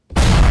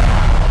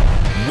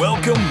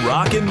Welcome,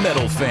 rock and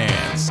metal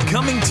fans.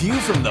 Coming to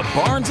you from the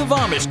barns of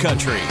Amish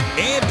country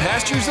and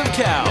pastures of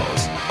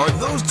cows are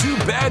those two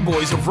bad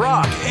boys of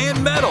rock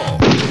and metal.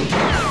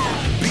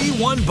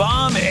 B1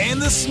 Bomb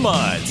and the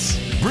Smuts,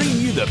 bringing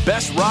you the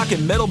best rock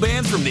and metal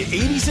bands from the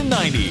 80s and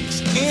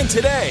 90s and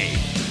today.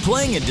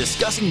 Playing and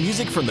discussing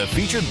music from the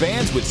featured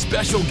bands with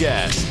special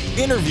guests,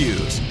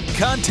 interviews,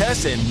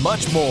 contests, and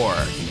much more.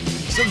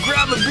 So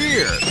grab a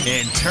beer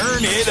and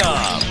turn it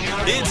up.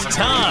 It's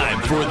time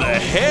for the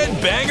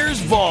Headbangers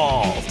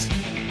Vault.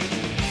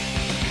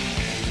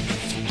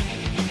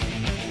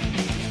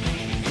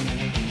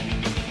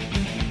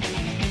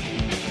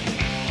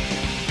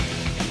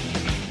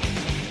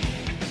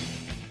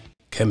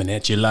 Coming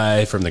at you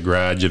live from the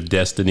Garage of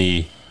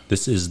Destiny.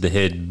 This is the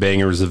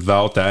Headbangers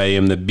Vault. I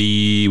am the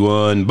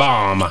B1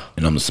 Bomb.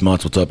 And I'm the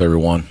Smuts. What's up,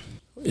 everyone?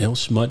 Well,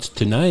 Smuts,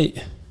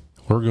 tonight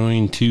we're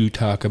going to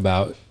talk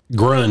about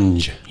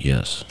grunge.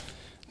 Yes.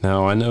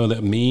 Now, I know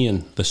that me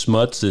and the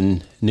Smuts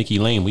and Nikki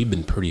Lane, we've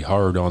been pretty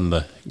hard on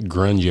the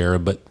grunge era,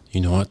 but you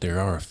know what? There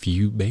are a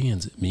few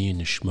bands that me and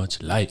the Smuts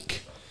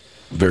like.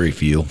 Very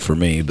few for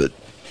me, but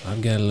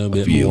I've got a little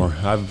bit more.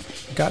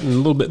 I've gotten a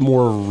little bit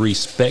more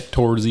respect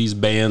towards these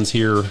bands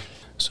here,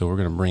 so we're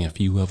going to bring a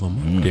few of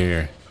them up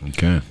there.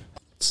 Okay.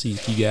 See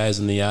if you guys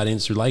in the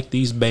audience are like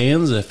these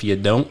bands. If you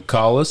don't,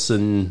 call us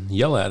and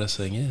yell at us,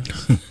 I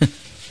guess.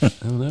 I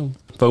don't know.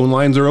 Phone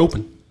lines are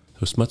open.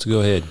 So Smuts,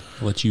 go ahead.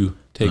 I'll let you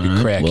take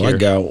a crack here. I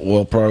got,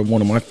 probably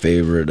one of my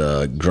favorite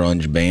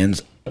grunge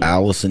bands,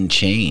 Alice in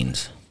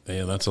Chains.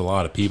 Yeah, that's a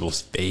lot of people's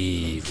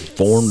favorite.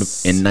 Formed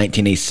in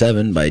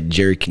 1987 by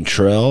Jerry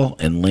Cantrell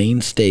and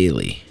Lane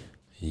Staley.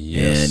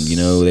 Yes. And, you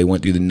know, they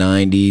went through the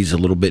 90s, a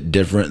little bit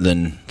different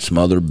than some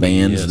other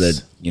bands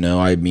that, you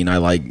know, I mean, I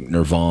like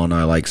Nirvana,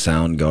 I like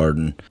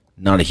Soundgarden.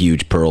 Not a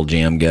huge Pearl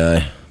Jam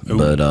guy,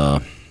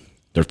 but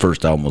their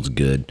first album was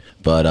good.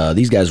 But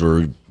these guys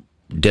were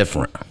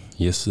different.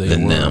 Yes, they were.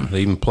 Them.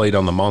 They even played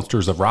on the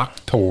Monsters of Rock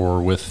tour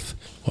with,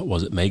 what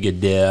was it,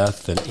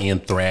 Megadeth and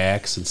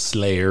Anthrax and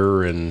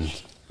Slayer and...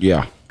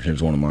 Yeah,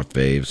 here's one of my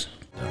faves.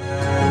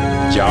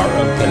 Jar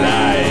of the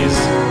Lies.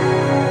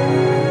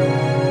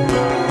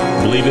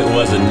 I believe it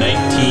was in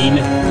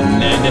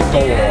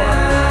 1994.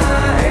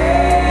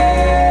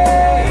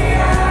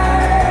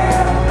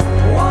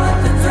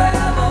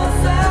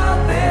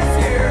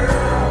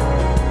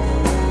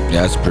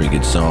 Yeah, that's a pretty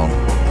good song.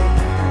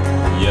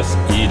 Yes,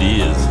 it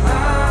is.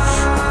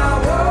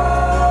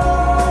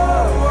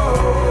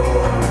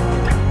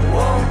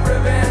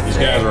 These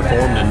guys were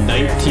formed in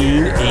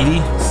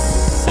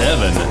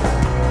 1987.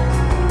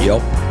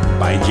 Yep.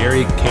 By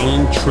Jerry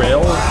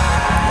Cantrell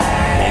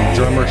and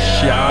drummer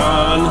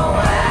Sean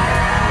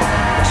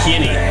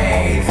Kinney.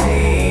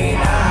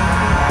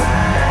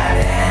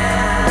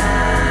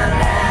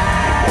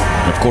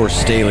 Of course,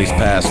 Staley's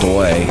passed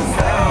away.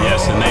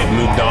 Yes, and they've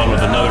moved on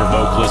with another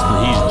vocalist,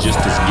 and he's just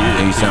as good.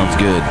 He sounds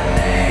good.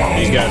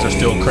 These guys are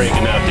still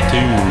cranking out the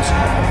tunes.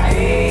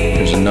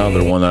 There's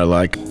another one I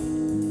like.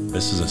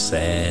 This is a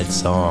sad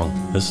song.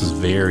 This is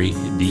very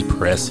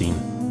depressing.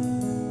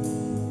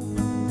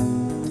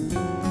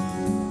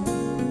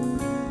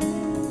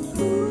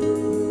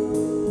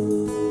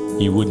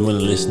 You wouldn't want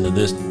to listen to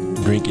this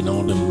drinking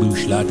all them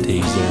Busch lattes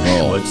there,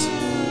 Schwartz.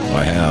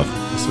 I have.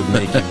 This would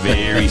make you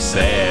very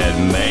sad,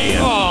 man.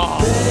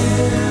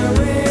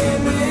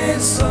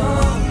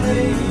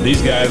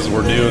 These guys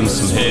were doing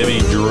some heavy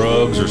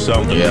drugs or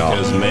something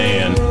because,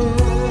 man,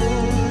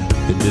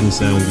 it didn't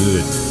sound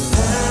good.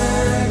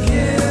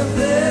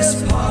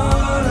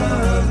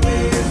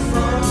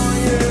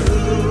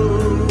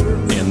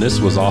 And this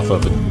was off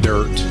of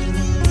Dirt.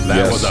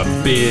 That was a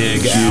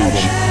big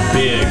album.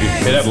 Big.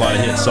 It had a lot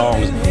of hit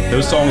songs.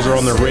 Those songs are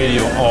on the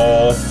radio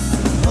all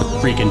the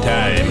freaking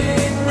time.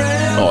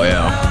 Oh,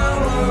 yeah.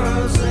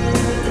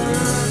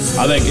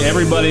 I think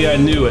everybody I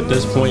knew at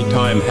this point in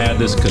time had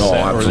this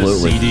cassette or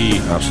this CD.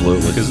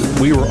 Absolutely. Because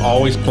we were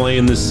always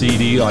playing this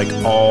CD like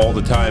all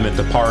the time at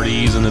the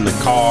parties and in the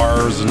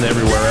cars and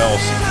everywhere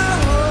else.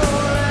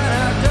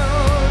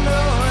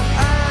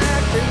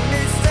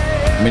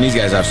 I mean, these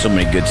guys have so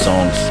many good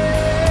songs.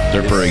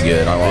 They're pretty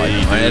good. I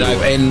like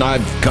them. And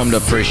I've come to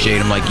appreciate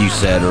them, like you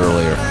said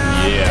earlier.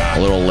 Yeah. A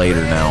little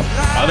later now.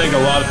 I think a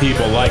lot of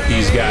people like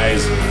these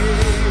guys.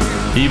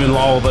 Even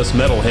all of us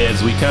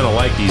metalheads, we kind of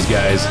like these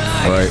guys.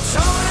 Right.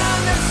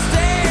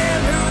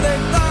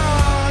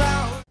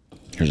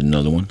 Here's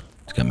another one.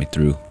 It's got me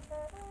through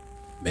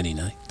many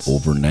nights.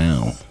 Over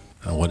Now.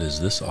 What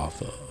is this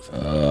off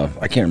of?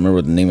 I can't remember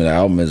what the name of the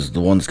album is. The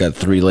one that's got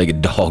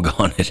Three-Legged Dog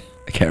on it.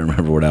 I can't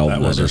remember what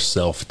album that was. That is. was their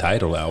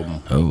self-titled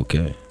album. Oh,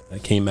 okay.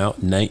 That came out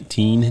in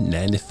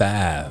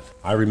 1995.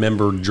 I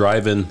remember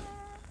driving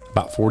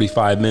about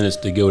 45 minutes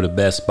to go to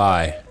Best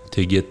Buy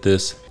to get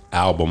this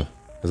album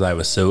because I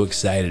was so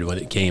excited when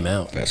it came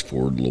out. Fast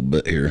forward a little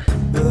bit here.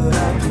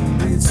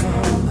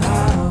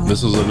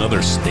 This was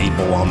another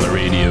staple on the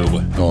radio.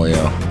 Oh,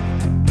 yeah.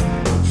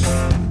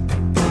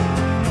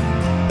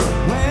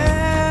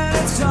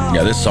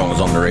 Yeah, this song was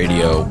on the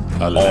radio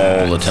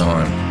all the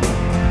time.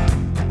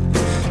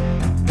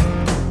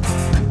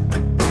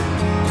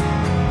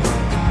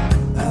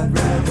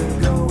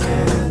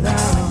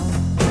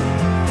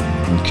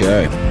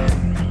 Okay.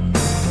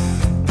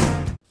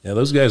 Yeah,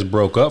 those guys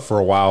broke up for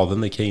a while,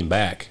 then they came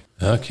back.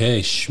 Okay,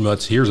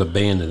 Schmutz, here's a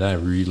band that I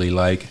really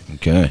like.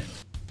 Okay.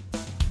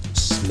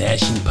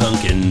 Smashing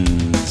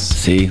Pumpkins.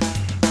 See?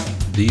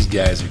 These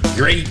guys are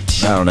great.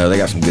 I don't know. They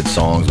got some good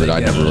songs, but I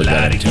never really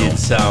got into them. Good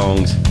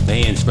songs.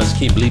 Man, Schmutz,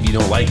 can't believe you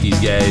don't like these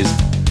guys.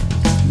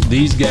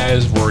 These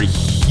guys were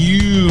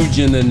huge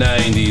in the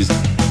 90s.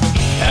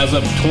 As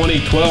of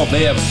 2012,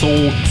 they have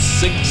sold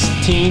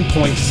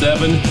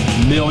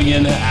 16.7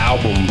 million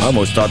albums. I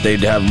almost thought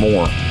they'd have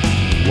more.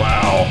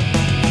 Wow.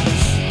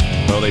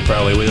 Well, they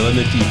probably will in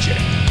the future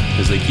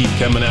because they keep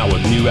coming out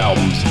with new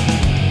albums.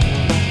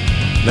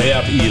 They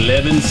have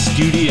 11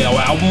 studio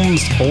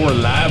albums, 4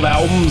 live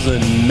albums,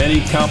 and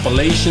many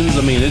compilations.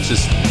 I mean, it's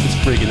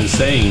freaking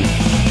insane.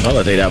 I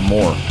thought they'd have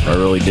more. I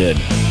really did.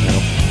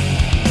 Well,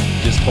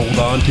 just hold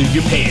on to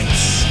your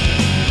pants.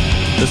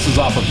 This is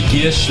off of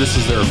Gish. This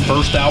is their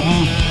first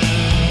album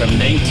from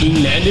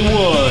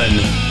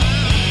 1991.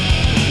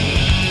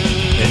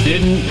 It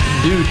didn't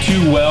do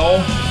too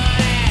well,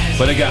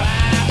 but it got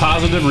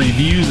positive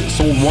reviews. It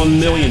sold 1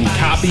 million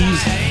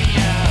copies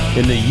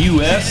in the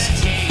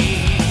U.S.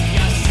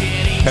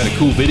 Had a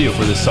cool video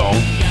for this song.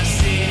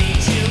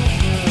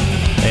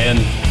 And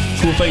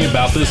cool thing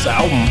about this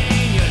album,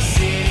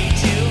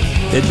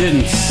 it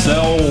didn't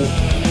sell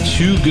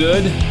too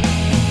good,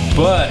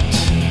 but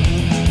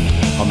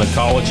on the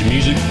College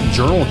Music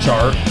Journal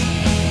chart,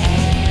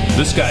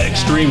 this got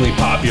extremely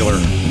popular.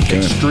 Okay.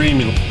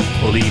 Extremely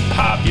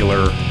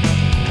popular.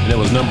 And it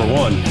was number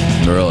 1.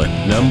 Really?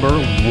 Number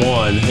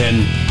 1.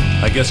 And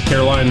I guess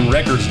Caroline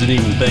Records didn't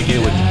even think it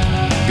would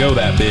go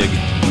that big.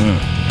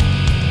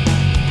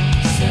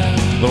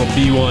 Little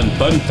B1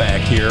 fun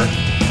fact here.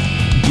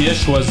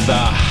 Gish was the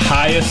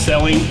highest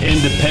selling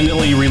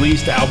independently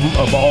released album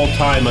of all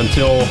time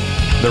until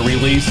the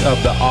release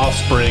of the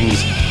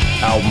Offspring's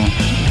album,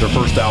 their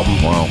first album.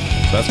 Wow.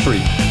 So that's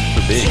pretty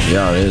big.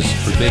 Yeah, it is.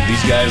 Pretty big.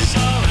 These guys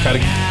had a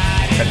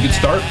good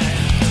start.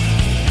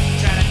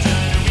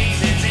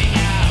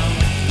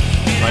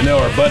 I know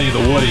our buddy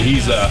the Woody,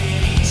 he's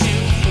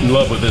in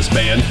love with this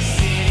band.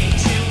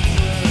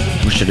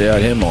 We should have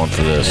had him on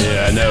for this.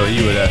 Yeah, I know.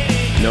 He would have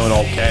known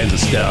all kinds of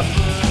stuff.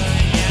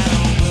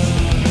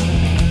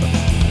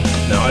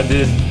 Now, I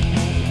did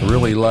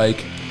really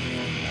like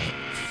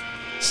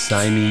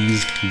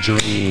Siamese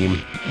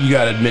Dream. You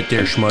got to admit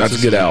there, Schmutz. That's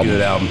a good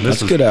album.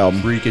 This is good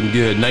album. Freaking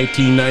good.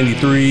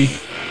 1993.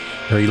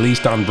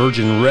 Released on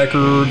Virgin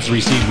Records.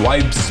 Received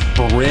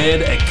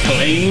widespread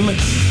acclaim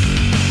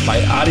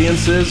by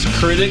audiences,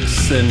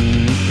 critics,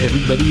 and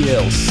everybody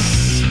else.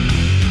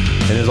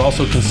 And is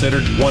also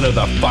considered one of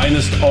the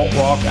finest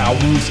alt-rock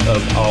albums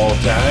of all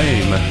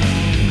time.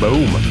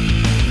 Boom.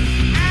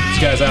 These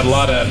guys had a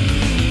lot of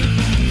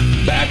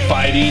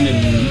backfighting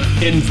and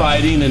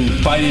infighting and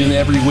fighting in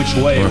every which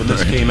way when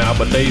this came out,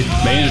 but they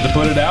managed to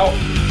put it out.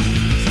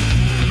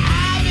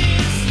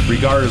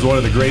 Regarded as one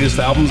of the greatest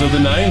albums of the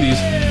 90s.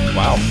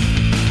 Wow.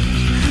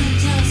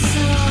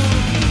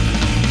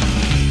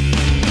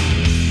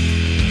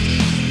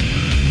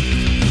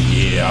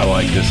 Yeah, I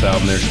like this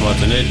album there,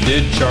 Schmutz, and it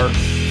did chart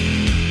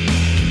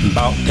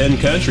about 10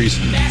 countries.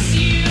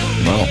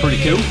 Wow. Pretty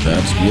cool.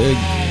 That's big.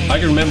 I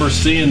can remember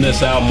seeing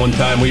this album one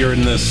time. We were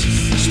in this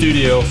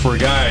studio for a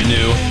guy I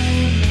knew,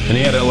 and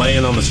he had it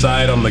laying on the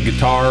side on the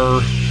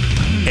guitar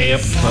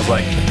amp. I was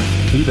like,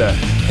 who the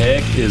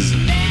heck is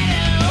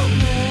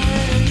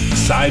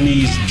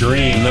Siamese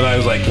Dream? Then I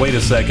was like, wait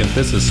a second,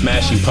 this is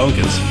Smashing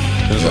Pumpkins.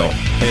 And I was like,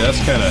 hey, that's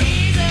kind of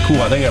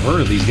cool. I think I've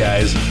heard of these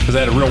guys because they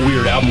had a real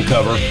weird album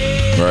cover.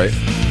 Right.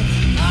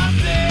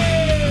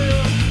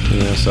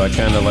 Yeah, so I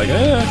kind of like,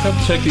 I have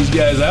to check these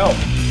guys out.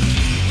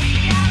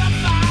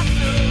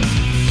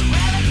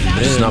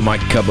 It's not my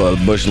cup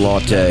of Bush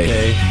Latte.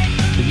 Okay.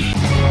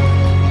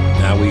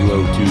 Now we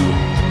go to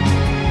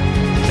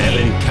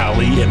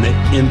Melancholy and the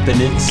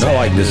Infinite Sadness. I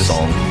like this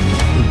song.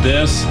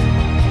 This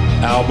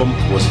album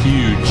was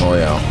huge. Oh,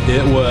 yeah.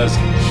 It was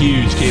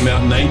huge. Came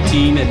out in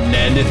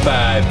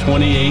 1995.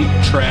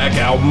 28-track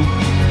album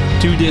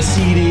to the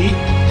CD.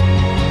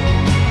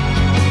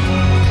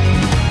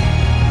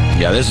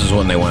 Yeah, this is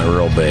when they went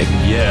real big.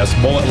 Yes,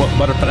 Bullet with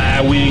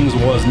Butterfly Wings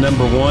was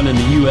number 1 in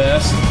the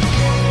U.S.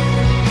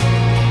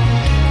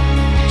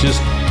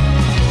 Just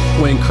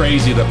went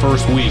crazy the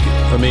first week.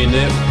 I mean,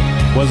 it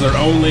was their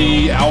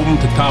only album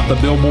to top the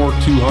Billboard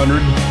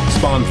 200.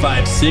 Spawned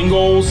 5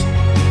 singles.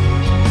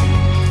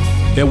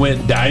 It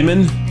went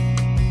diamond.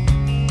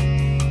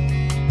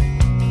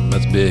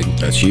 That's big.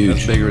 That's huge.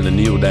 That's bigger than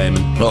Neil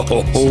Diamond.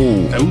 Oh.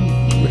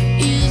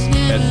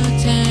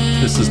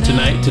 This is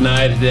Tonight. It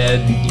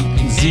had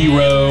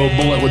 0,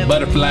 Bullet with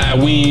Butterfly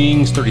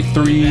Wings,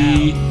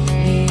 33.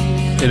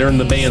 It earned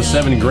the band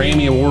 7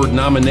 Grammy Award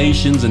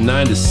nominations and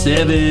 9 to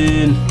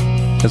 7,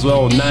 as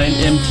well as 9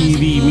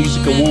 MTV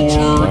Music Awards.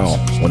 Wow,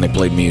 when they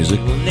played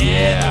music.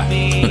 Yeah,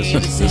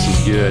 this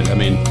is good. I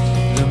mean,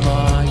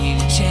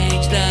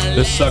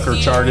 this sucker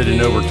charted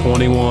in over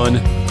 21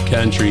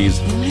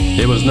 countries.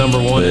 It was number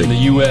 1 in the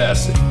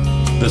U.S.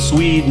 The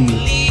Swedes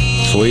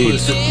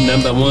Swedes.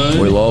 number 1.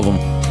 We love them.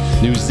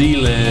 New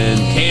Zealand,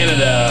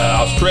 Canada,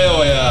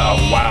 Australia.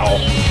 Wow.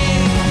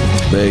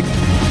 Big.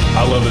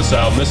 I love this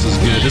album. This is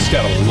good. This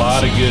got a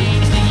lot of good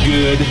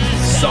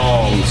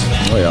songs.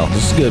 Oh, yeah.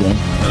 This is a good one.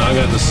 And I'm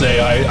going to say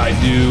I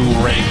do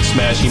rank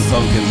Smashing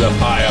Pumpkins up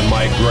high on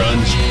my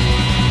grunge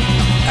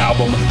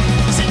album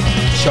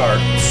chart.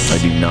 I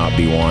do not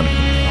be one.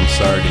 I'm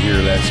sorry to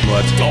hear that so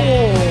much.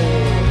 Oh,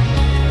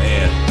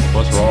 man.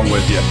 What's wrong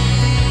with you?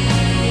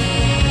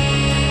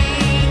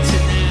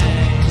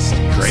 It's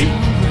great.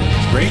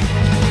 It's great.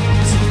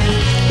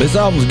 This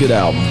album's a good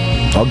album.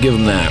 I'll give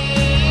him that.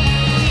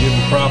 Give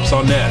him props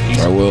on that.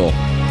 I will.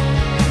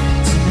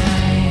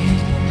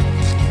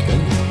 Okay.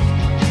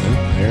 Well,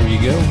 there you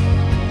go.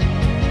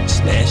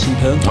 Smashing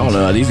Pumpkins. I don't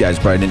know. These guys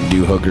probably didn't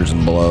do Hookers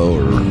and Blow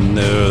or.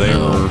 No, they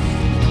were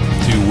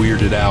too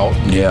weirded out.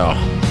 Yeah.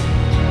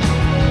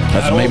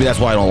 Maybe that's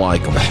why I don't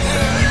like them.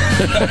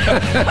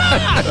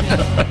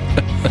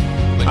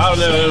 I don't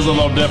know. It was a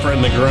little different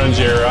in the grunge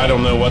era. I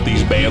don't know what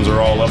these bands are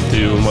all up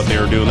to and what they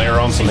were doing. They were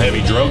on some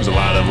heavy drugs, a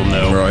lot of them,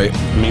 though. Right.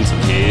 I mean, some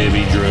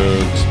heavy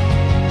drugs.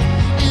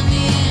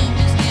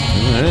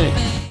 All right.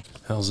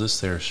 How's this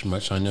there,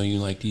 Schmutz? I know you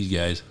like these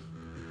guys.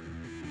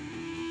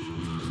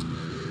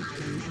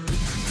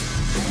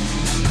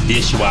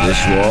 Dishwalla.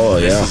 Dishwalla,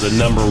 yeah. This is a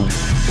number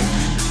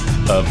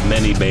of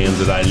many bands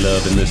that I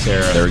love in this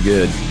era. They're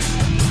good.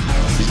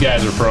 These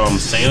guys are from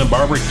Santa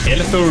Barbara,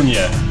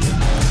 California.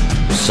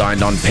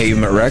 Signed on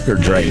Pavement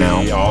Records right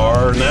now. They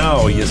are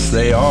now. Yes,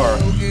 they are.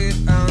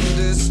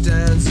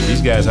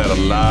 These guys had a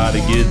lot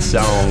of good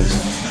songs.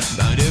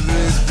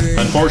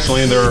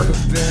 Unfortunately, their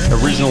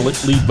original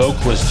lead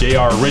vocalist,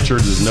 J.R.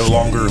 Richards, is no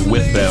longer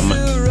with them.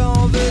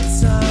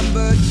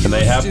 And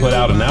they have put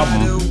out an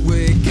album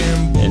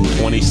in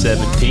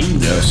 2017.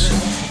 Yes.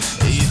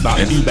 Not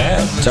too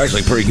bad. It's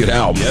actually a pretty good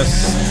album.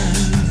 Yes.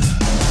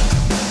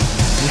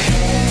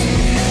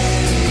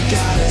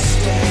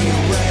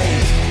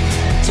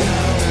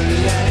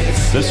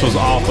 This was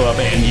off of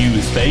And You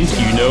Think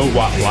You Know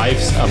What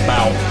Life's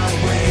About.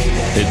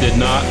 It did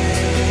not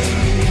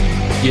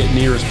get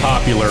near as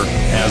popular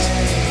as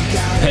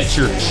Pet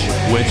Church,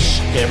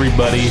 which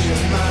everybody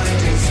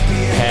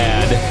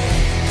had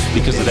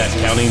because of that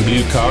Counting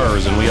Blue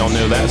Cars, and we all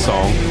know that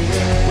song.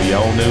 We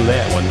all know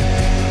that one.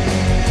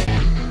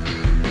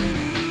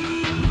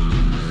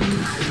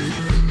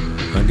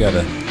 I got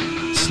a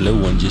slow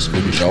one just for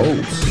the show.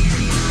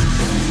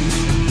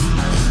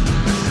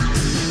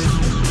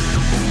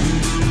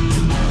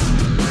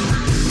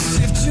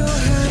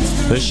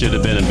 This should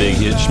have been a big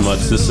hit,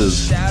 Schmutz. This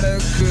is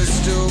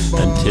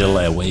Until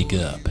I Wake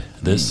Up.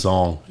 This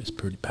song is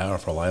pretty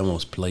powerful. I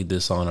almost played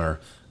this on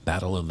our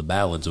Battle of the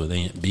Ballads with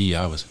Aunt B.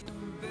 I was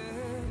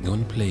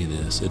going to play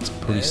this. It's a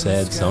pretty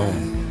sad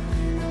song.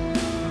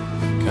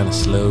 Kind of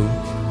slow.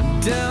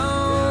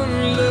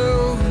 Down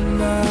low,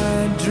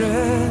 my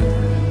dread.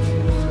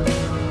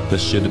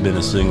 This should have been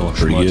a single.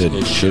 Pretty Schmutz. good.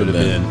 It should have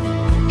been.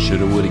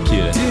 Shoulda, woulda,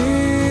 coulda.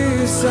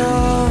 This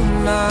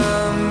on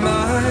my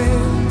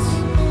mind.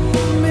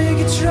 Make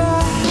it try.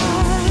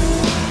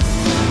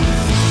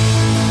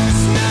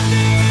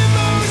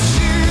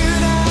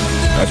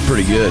 That's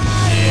pretty good.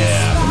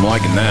 Yeah. I'm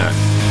liking that.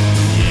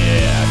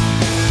 Yeah.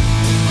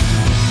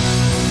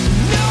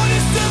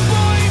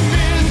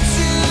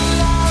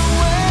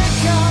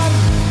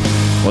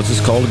 What's this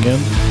called again?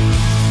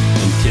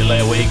 Until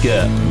I Wake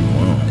Up.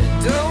 Wow.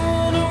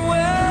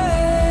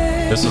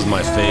 This is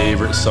my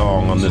favorite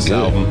song on this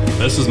album.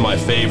 This is my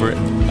favorite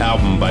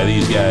album by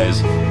these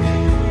guys.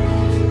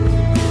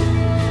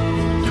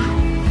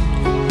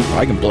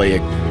 I can play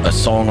a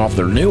song off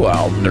their new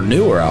album, their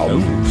newer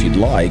album, if you'd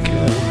like.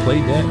 Yeah,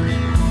 played that.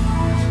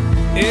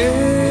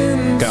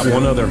 Got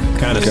one other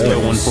kind of slow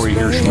one for you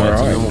here, Schmutz.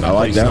 All right. We'll I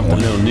like play that something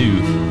one. real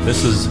new.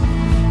 This is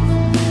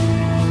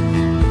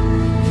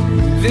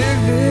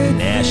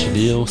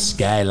Nashville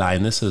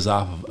Skyline. This is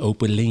off of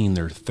Opaline,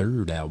 their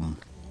third album.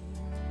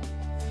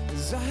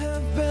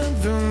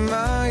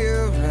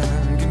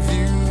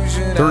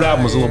 Third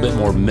album was a little bit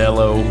more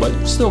mellow, but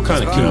still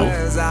kind of cool.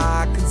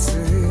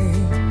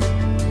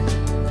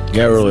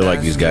 Yeah, I really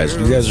like these guys.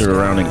 If you guys are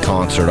around in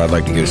concert, I'd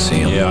like to go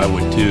see them. Yeah, I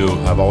would too.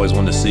 I've always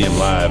wanted to see him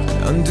live.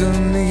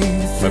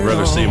 I'd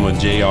rather see him with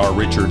J.R.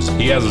 Richards.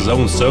 He has his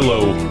own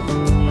solo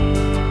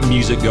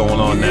music going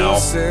on now.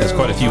 Has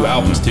quite a few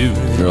albums too.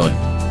 Really?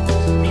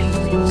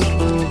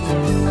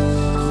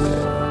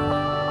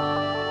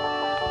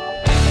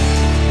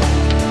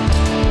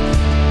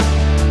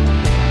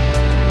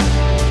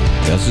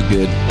 This is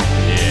good.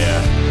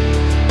 Yeah.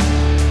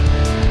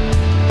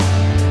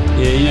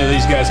 Yeah, you know,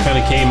 these guys kind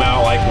of came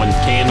out like when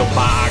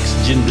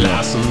Candlebox, Gin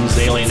Blossoms,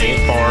 Alien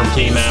Ant Farm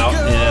came out.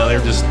 You know,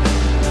 they're just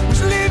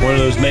one of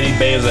those many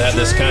bands that had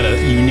this kind of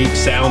unique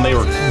sound. They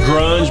were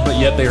grunge, but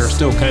yet they were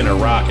still kind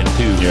of rocking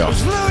too. Yeah.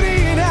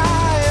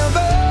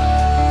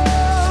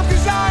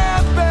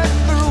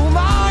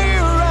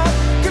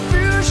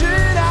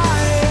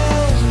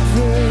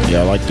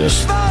 Yeah, I like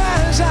this.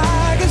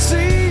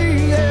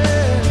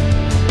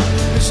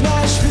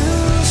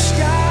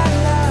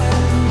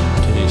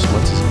 Okay, so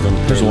what's this gonna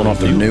Here's play one off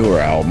their new? newer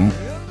album.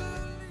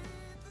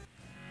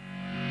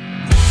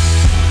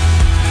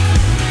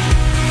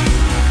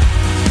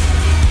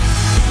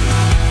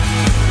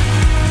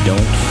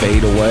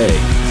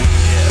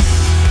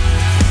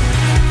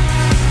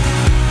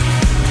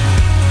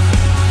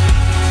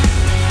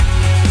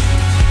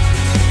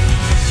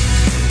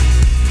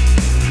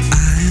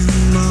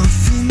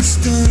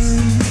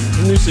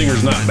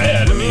 singer's not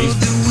bad. I mean,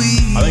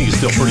 I think he's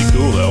still pretty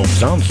cool, though.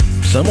 Sounds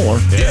similar.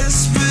 Yeah.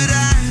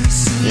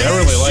 Yeah, I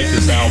really like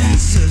this album.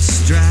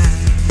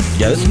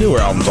 Yeah, this newer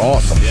album's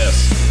awesome.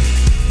 Yes.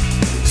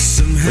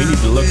 We need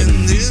to look at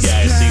these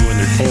guys, see when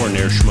they're torn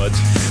there, Schmutz.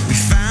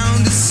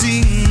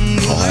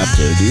 I'll have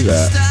to do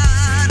that.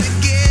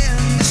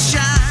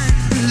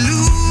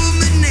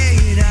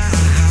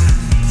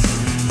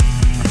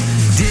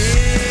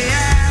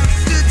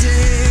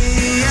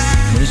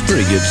 It's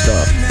pretty good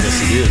stuff.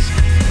 Yes, it is.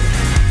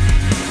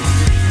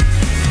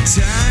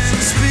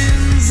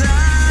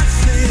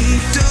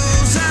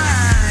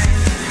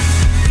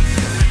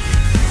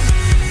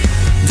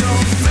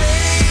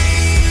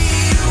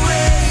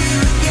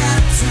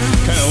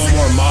 Kind of a little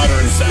more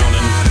modern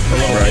sounding, a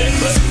little bit,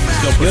 but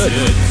still pretty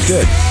good. It's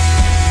good.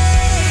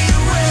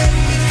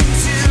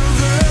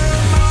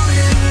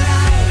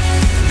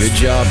 Good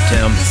job,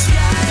 Tim.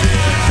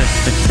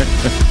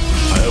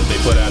 I hope they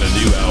put out a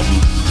new album.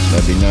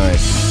 That'd be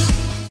nice.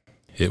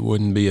 It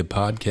wouldn't be a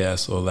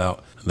podcast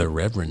without the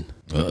Reverend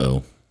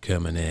Uh-oh.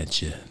 coming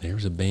at you.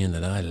 There's a band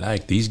that I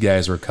like. These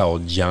guys were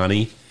called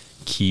Johnny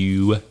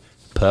Q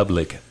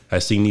Public. I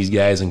seen these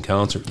guys in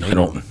concert. I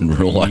don't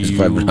realize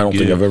I don't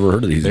think I've ever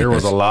heard of these There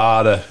guys. was a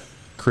lot of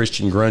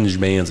Christian grunge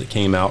bands that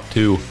came out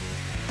too.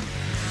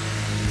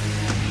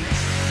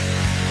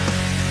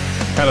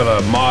 Kind of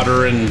a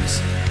modern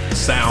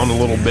sound a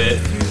little bit.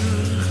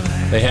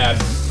 They had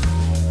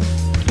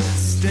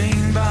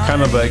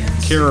kind of a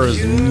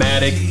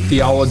charismatic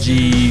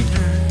theology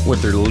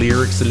with their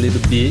lyrics a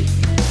little bit.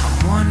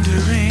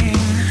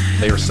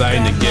 They were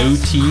signed to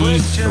Goatee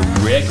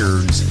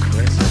Records.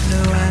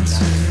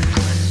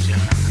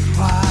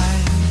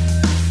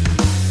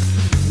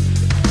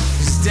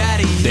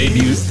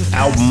 Debut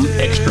album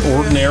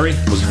Extraordinary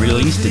was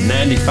released in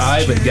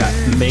 '95. It got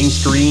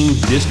mainstream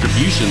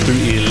distribution through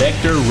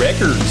Elektra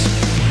Records.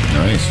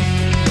 Nice.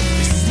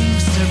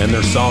 And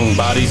their song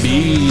Body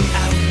B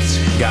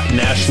got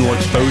national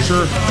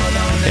exposure,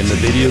 and the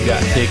video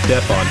got picked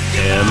up on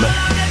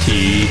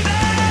MTV.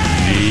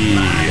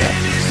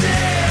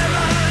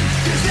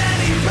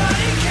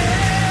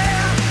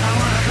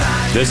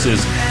 This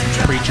is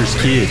Preacher's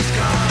Kid.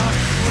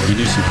 You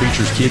do some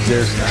Preacher's Kids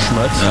there,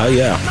 Schmutz? Oh,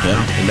 yeah.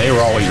 And they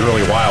were always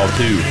really wild,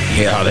 too.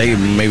 Yeah, they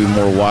may be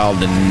more wild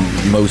than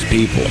most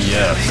people.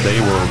 Yes, they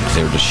were.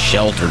 They were just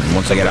sheltered.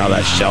 Once they got out of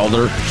that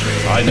shelter,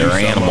 they're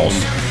animals.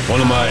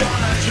 One of my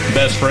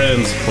best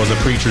friends was a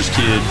Preacher's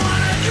Kid.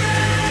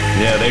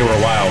 Yeah, they were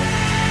wild.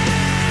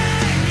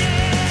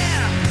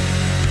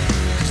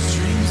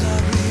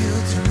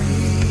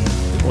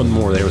 One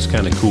more there was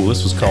kind of cool.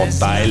 This was called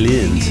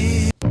Violins.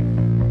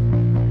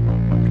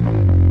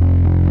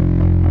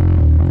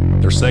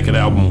 Their second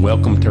album,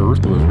 Welcome to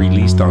Earth, was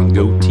released on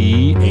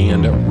Goatee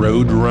and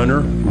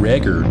Roadrunner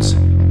Records.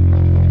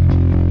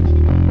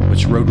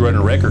 Which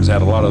Roadrunner Records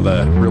had a lot of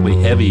the really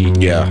heavy,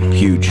 Yeah,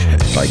 huge.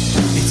 Like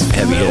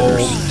heavy metal,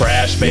 hitters.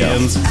 thrash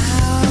bands.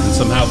 And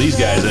somehow these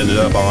guys ended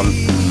up on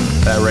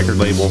that record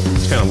label.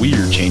 It's kind of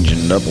weird. Changing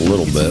it up a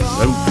little bit.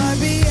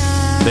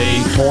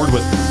 They toured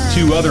with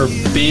two other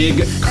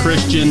big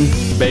Christian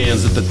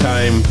bands at the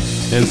time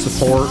in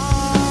support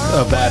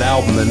of that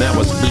album, and that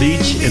was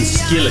Bleach and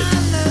Skillet.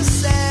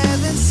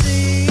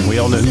 We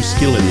all know who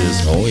Skillet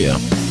is. Oh, yeah.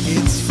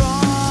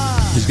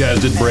 These guys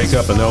did break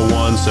up in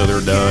 '01, so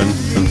they're done,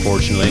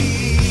 unfortunately.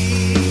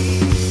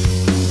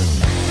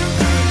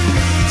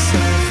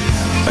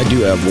 I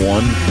do have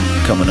one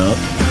coming up.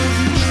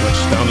 Which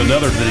found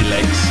another that he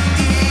likes.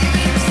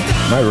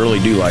 I really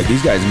do like.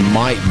 These guys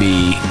might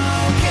be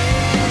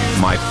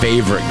my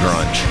favorite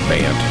grunge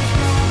band.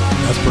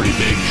 That's pretty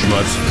big,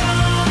 Schmutz.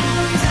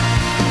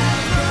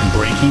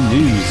 Breaking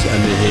news on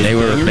the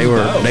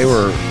They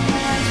were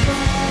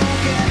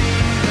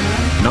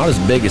not as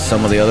big as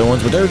some of the other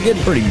ones, but they were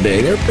getting pretty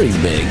big. They're pretty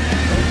big.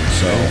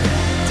 So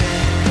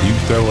you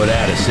throw it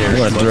at us there. I'm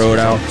going to throw it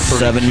out.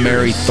 Seven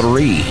Mary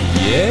 3.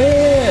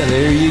 Yeah,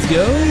 there you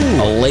go.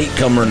 A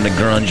latecomer in the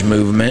grunge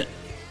movement.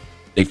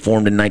 They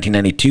formed in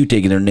 1992,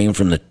 taking their name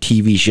from the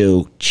TV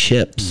show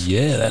Chips.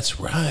 Yeah, that's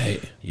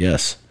right.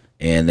 Yes.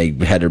 And they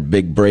had their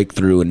big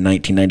breakthrough in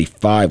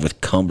 1995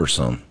 with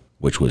Cumbersome,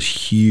 which was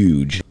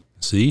huge.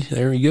 See,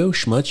 there you go,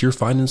 Schmutz. You're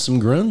finding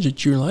some grunge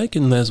that you're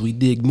liking as we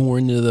dig more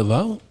into the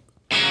vault.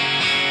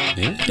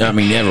 Yeah. I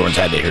mean, everyone's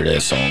had to hear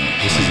this song.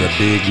 This is a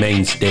big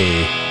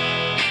mainstay.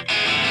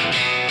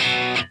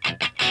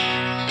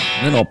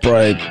 Then I'll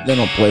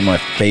play my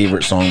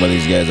favorite song by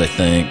these guys, I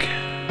think.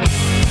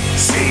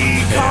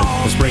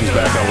 And this brings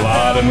back a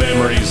lot of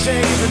memories.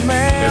 In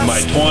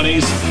my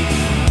 20s.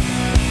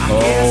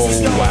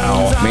 Oh,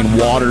 wow. I mean,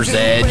 Water's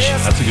Edge.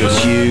 That's a good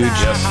one. Huge.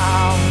 Yes.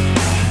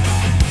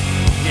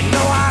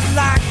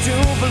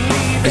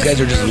 These guys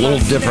are just a little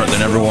different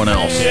than everyone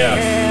else.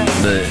 Yeah.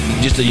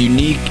 Just a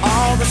unique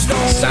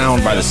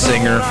sound by the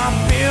singer.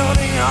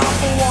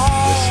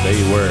 Yes,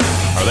 they were.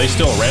 Are they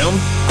still around?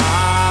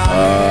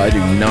 I do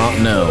not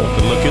know.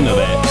 To look into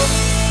that.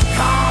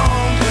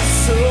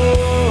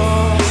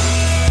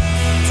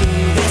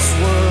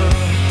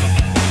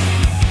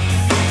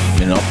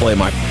 And I'll play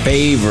my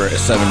favorite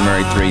Seven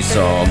Mary 3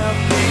 song.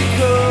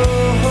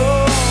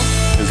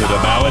 Is it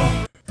a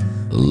ballad?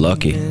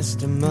 Lucky.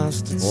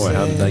 Boy,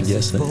 how did I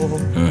guess that?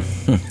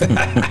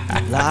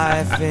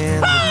 Life in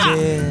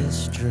the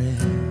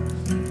district.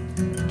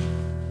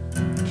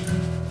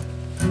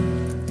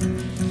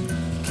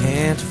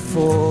 Can't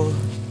afford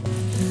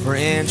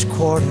French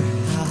Quarter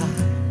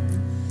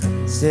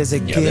high. Says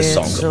it Yeah, this gets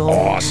song's so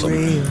awesome.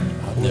 real.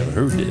 I've never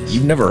heard this.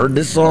 You've never heard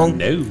this song?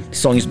 No. This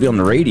song used to be on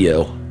the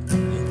radio.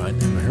 I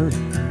never heard it.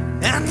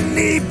 And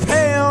he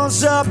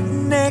pales up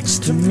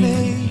next to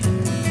me.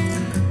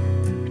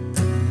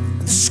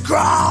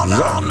 Scrawled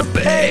on the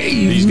page.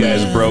 These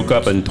guys broke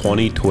up in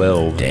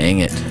 2012. Dang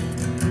it.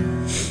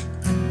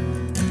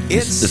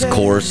 This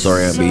chorus,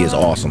 sorry, Aunt B, is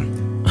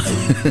awesome.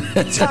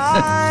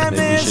 Time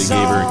Maybe you should is give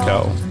her a all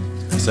call.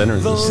 Send her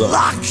the this song.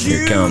 luck Here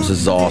you it comes. This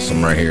is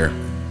awesome right here.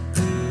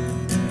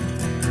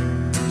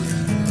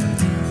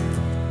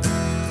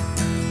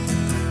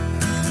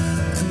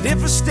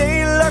 If I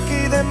stay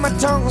lucky, then my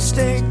tongue will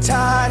stay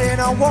tied,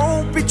 and I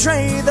won't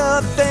betray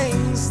the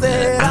things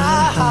that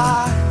I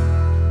hide.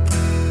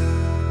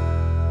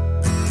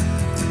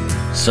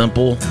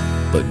 Simple,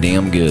 but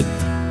damn good.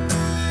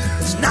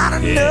 There's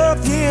not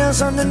enough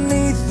years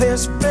underneath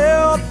this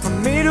belt for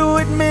me to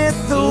admit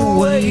the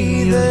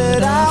way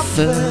that I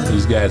felt.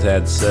 These guys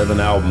had 7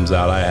 albums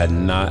out. I had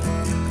not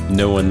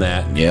knowing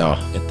that Yeah,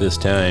 at this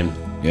time.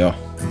 yeah.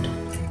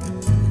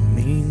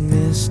 Mean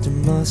Mr.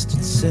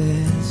 Mustard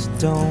says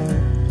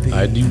don't be.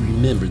 I do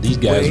remember these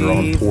guys were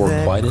on tour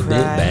quite a bit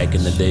back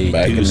in the day.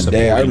 Back too, in the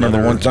day, I supporting remember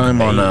other one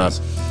time on bands.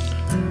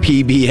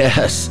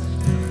 PBS.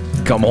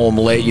 Come home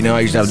late. You know,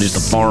 I used to have just a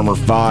Farmer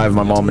 5.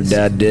 My mom and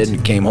dad did,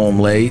 and came home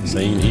late.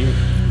 Same here.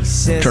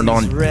 Turned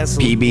on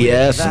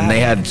PBS, and they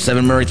had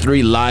Seven Mary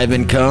 3 live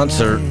in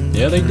concert.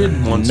 Yeah, they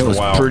did once It in a was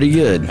while. pretty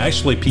good.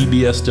 Actually,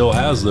 PBS still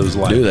has those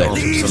live Do they?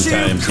 concerts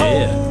sometimes.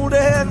 Yeah. Cold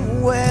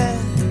and wet.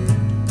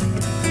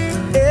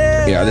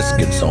 Yeah, this is a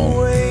good song.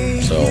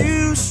 So,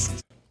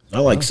 I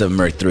like Seven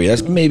Mary 3.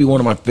 That's maybe one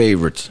of my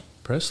favorites.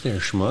 Press there,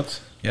 Schmutz.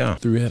 Yeah.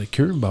 Threw out a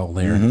curveball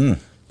there.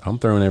 I'm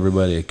throwing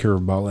everybody a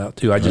curveball out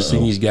too. I just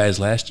seen these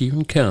guys last year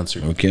in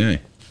concert. Okay.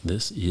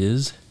 This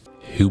is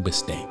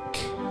Hoobastank.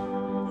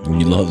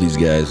 You love these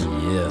guys.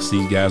 Yes,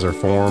 these guys are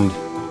formed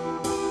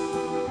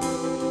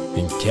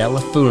in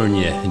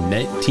California in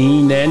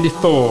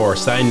 1994.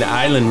 Signed to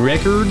Island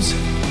Records.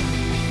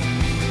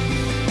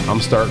 I'm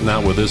starting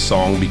out with this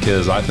song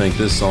because I think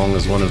this song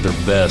is one of their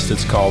best.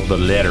 It's called The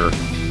Letter.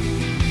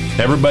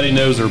 Everybody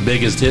knows their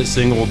biggest hit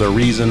single, The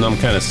Reason. I'm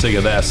kind of sick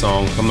of that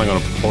song. I'm not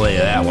going to play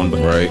that one,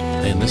 but Right.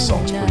 man, this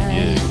song's pretty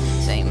good.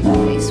 Same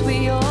place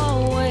we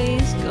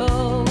always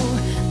go.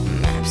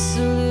 I'm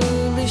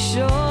absolutely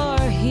sure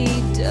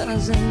he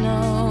doesn't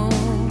know.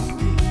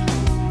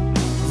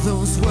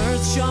 Those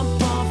words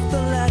jump off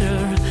the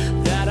letter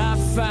that I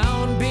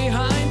found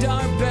behind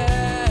our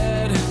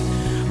bed,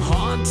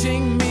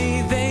 haunting me.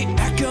 They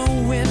echo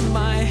in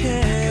my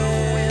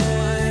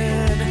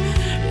head.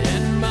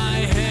 In my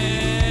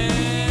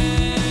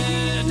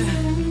head,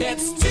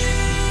 it's too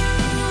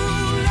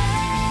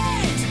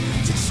late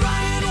to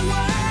try and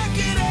work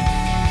it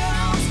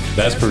out.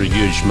 That's pretty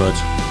good, Schmutz.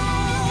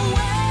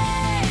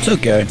 It's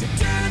okay.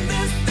 Turn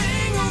this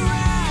thing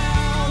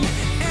around.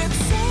 It's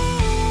so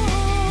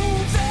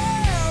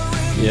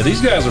very Yeah,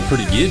 these guys are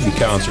pretty good in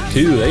concert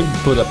too. They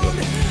put up a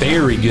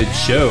very good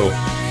show.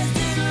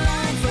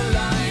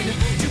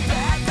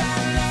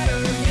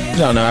 I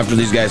don't know. After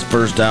these guys'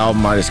 first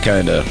album, I just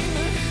kind of.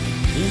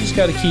 You just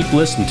got to keep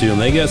listening to them.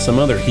 They got some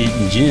other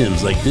hidden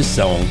gems like this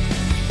song.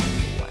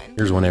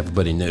 Here's one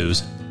everybody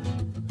knows.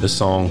 This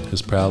song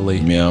is probably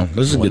Yeah,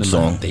 this is a one good of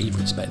song. my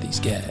favorites by these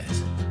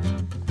guys.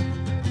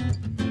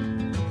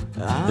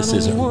 This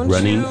is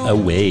Running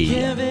Away.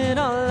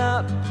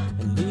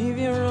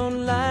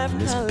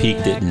 This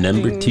peaked at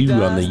number 2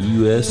 on the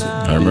U.S.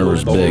 I remember it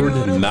was big.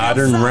 Billboard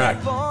Modern Rock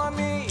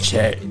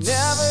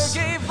charts.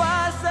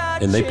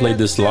 And they played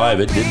this live.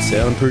 It did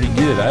sound pretty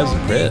good. I was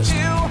impressed.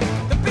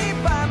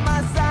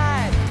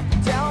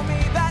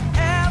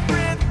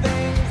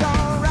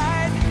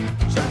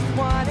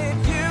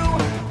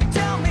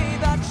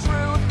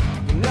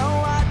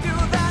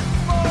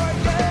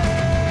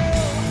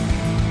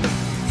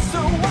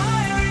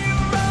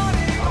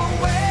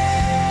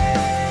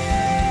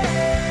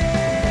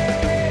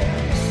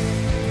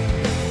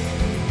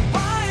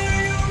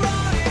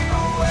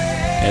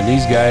 And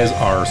these guys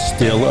are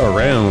still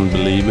around,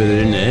 believe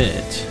it or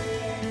not.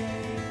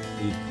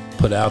 They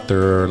put out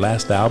their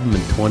last album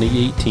in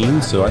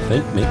 2018, so I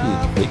think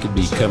maybe they could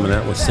be coming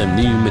out with some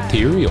new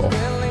material.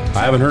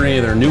 I haven't heard any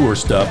of their newer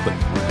stuff, but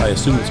I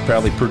assume it's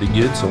probably pretty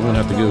good, so I'm going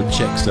to have to go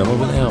check some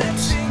of it out.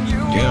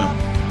 Yeah.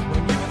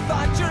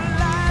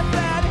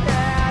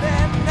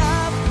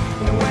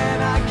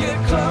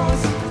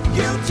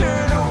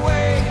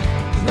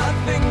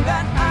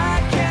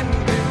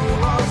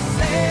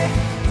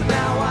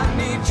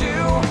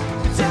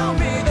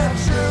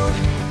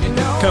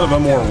 Kind of a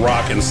more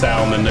rockin'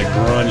 sound than the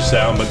grunge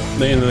sound, but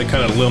they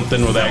kind of lumped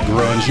in with that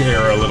grunge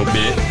era a little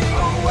bit.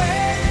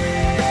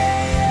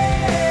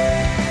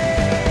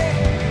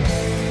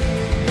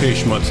 Okay,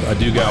 Schmutz, I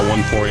do got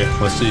one for you.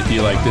 Let's see if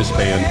you like this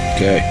band.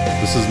 Okay.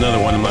 This is another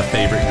one of my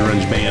favorite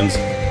grunge bands.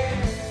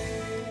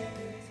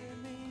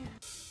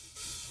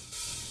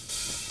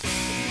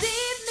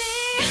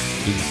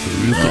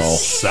 Veruca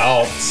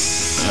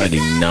Salts. I do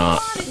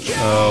not.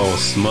 Oh,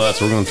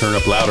 Smuts, we're going to turn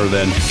up louder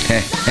then.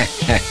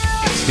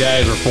 These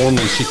guys were formed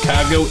in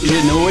Chicago,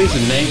 Illinois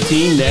in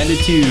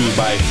 1992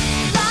 by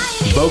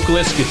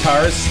vocalist,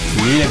 guitarist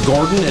Nina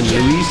Gordon and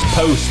Louise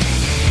Post.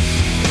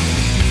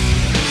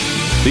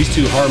 These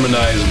two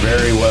harmonized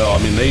very well. I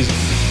mean, they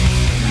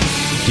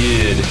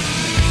did.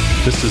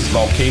 This is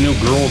Volcano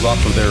Girls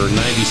off of their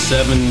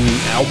 97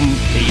 album,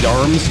 8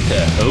 Arms to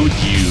Hold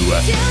You.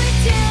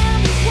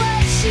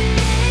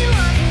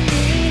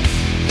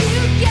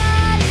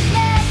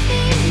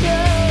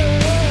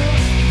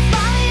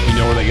 You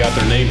know where they got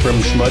their name from,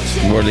 Schmutz?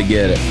 Where'd they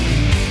get it?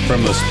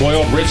 From the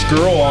spoiled rich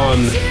girl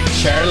on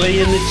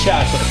Charlie and the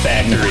Chocolate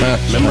Factory.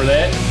 Remember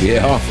that?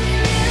 Yeah.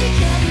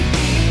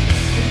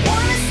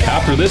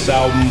 After this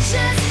album,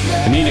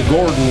 Nina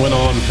Gordon went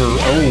on her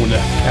own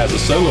as a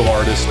solo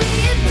artist.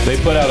 They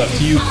put out a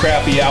few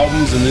crappy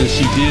albums, and then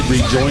she did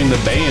rejoin the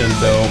band,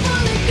 though.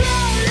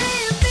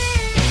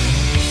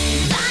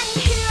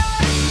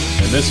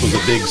 And this was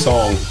a big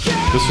song.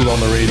 This was on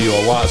the radio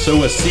a lot. So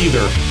was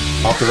Seether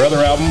off their other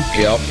album.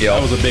 Yep.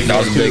 That was a big one. That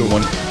was a big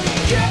one.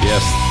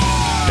 Yes.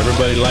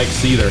 Everybody likes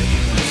Seether.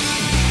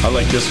 I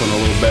like this one a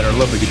little better. I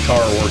love the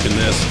guitar work in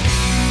this.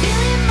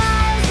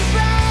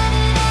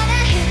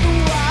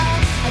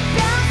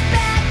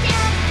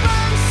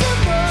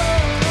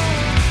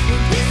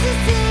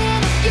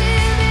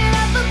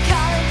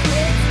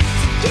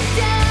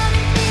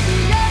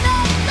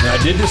 I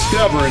did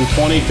discover in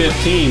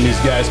 2015 these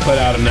guys put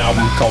out an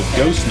album called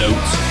Ghost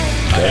Notes.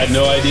 I had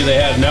no idea they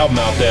had an album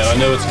out there. I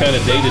know it's kind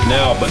of dated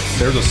now, but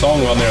there's a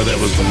song on there that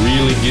was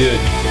really good.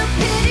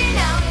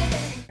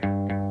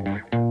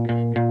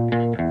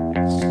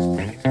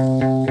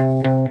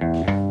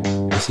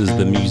 This is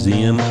the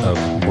Museum of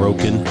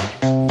Broken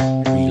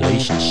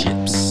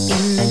Relationships.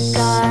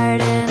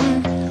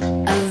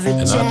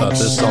 And I thought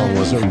this song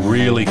was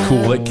really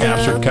cool. It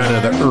captured kind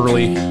of the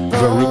early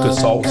Veruca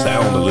Salt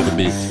sound a little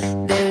bit.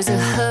 There's a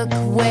hook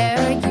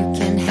where you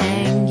can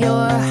hang your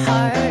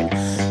heart,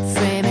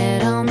 frame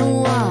it on the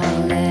wall.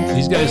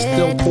 These guys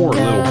still tour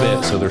a little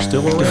bit, so they're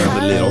still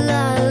around a little.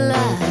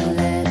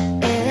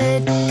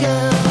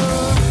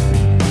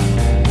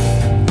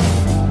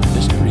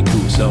 It's a pretty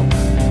cool song.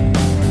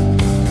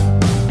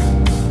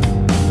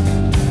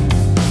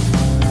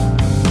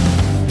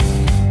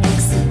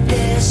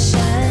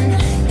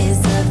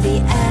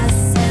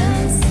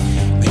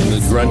 And the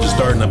grunge is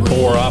starting to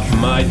pour off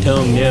my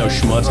tongue now,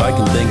 Schmutz. I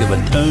can think of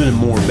a ton of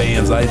more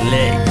bands I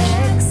like.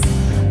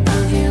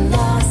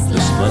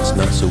 This Schmutz,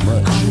 not so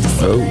much.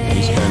 Oh,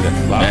 he's kind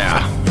of lost.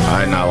 Yeah,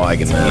 I'm not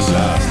liking this. He's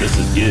lost. This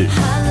is good.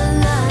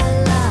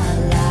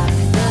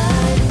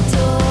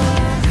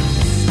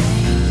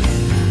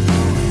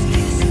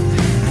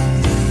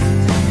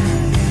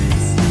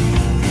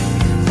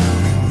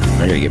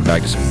 I gotta get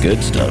back to some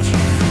good stuff.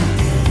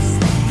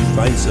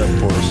 Find something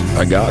for us.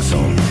 I got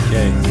some.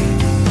 Okay.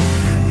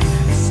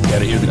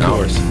 Gotta hear the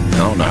chorus. I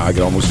don't know. I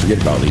could almost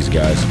forget about these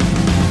guys.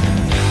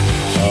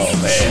 Oh,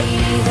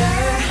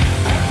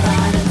 man.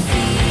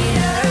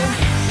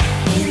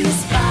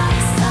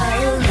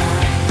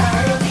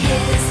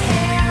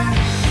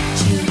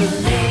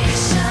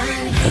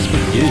 That's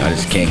pretty good. I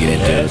just can't get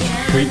into That's it.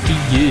 pretty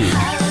good.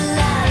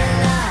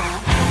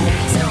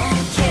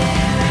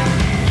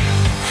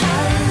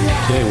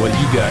 Okay, what do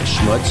you got,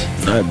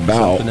 Schmutz? I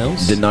about Something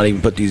else? did not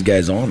even put these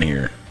guys on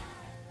here.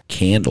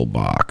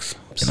 Candlebox.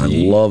 And I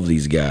See? love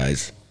these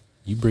guys.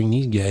 You bring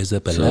these guys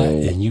up a So- lot,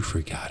 and you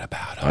forgot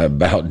about them. I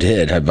about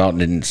did. I about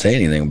didn't say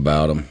anything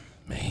about them.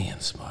 Man,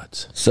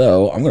 Schmutz.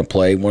 So I'm going to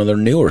play one of their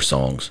newer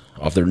songs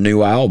off their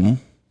new album.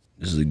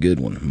 This is a good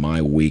one,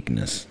 My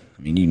Weakness.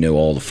 I mean, you know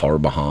all the Far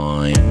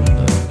Behind,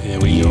 Yeah,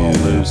 we know all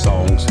those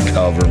songs.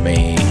 Cover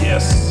Me.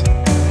 Yes.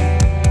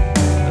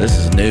 This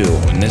is new,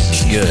 and this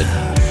is good.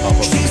 Off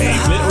of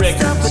Pavement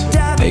Records.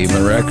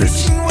 Pavement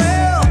Records.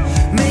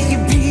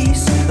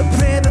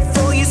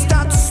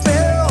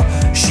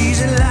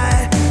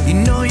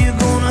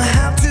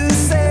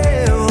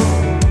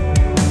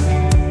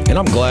 And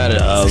I'm glad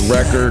a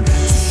record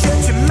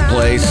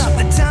place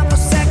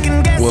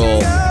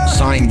will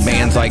sign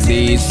bands like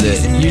these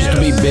that used to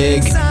be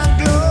big.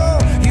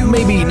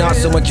 Maybe not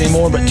so much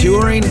anymore, but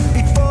touring,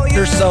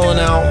 they're selling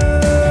out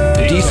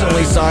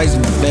decently sized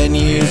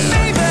venues.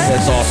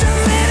 That's awesome.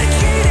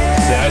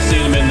 See, I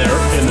seen them in the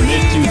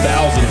mid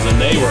 2000s,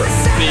 and they were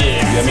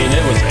big. I mean,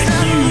 it was a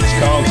huge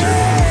concert.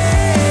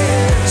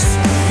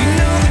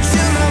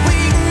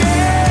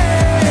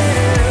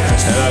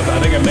 And I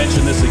think I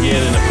mentioned this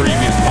again in a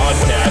previous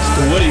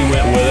podcast. Woody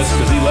went with us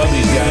because he loved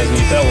these guys and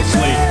he fell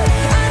asleep.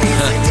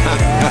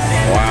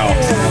 Wow.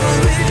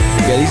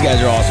 Yeah, these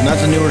guys are awesome.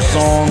 That's a newer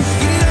song.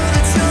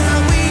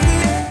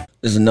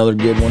 This is another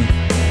good one.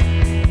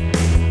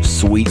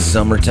 Sweet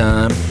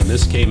Summertime. And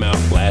this came out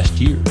last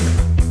year.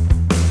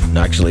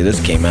 Actually, this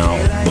came out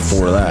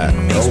before that.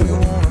 Oh,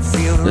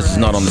 This is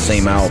not on the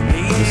same album.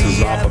 this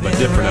is off of a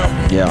different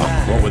album.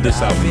 Yeah. What would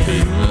this album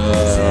be?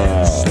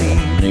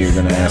 I knew you were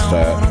going to ask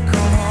that.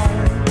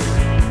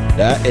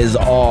 That is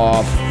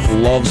off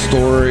Love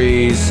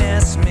Stories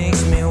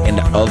and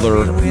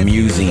Other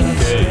Musings.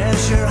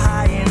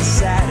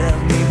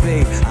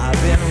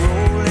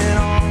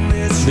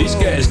 These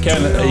guys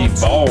kind of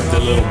evolved a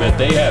little bit.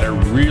 They had a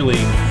really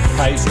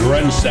tight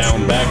grunge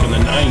sound back in the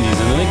 90s,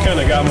 and then they kind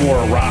of got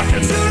more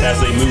rockin' as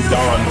they moved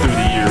on through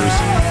the years.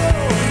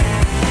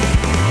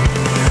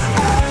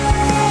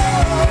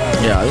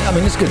 Yeah, I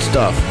mean, it's good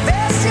stuff.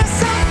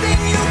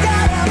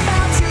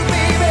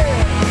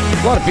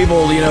 A lot of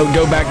people, you know,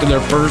 go back to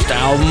their first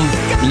album,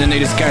 and then they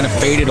just kind of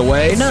faded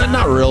away. No,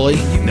 not really.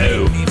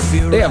 No.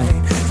 They have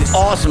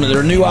awesome.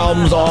 Their new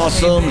album's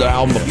awesome. The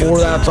album before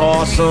that's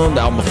awesome.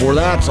 The album before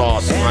that's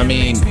awesome. I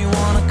mean,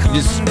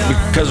 just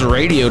because the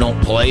radio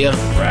don't play you,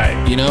 Right.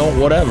 you know,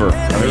 whatever.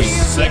 I Their mean,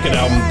 second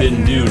album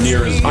didn't do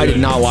near as good. I did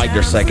not like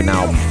their second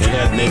album. It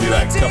had maybe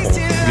like a couple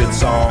good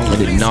songs. I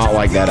did not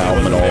like that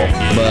album at all.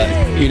 But,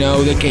 you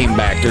know, they came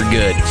back. They're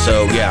good.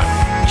 So, yeah,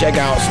 check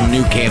out some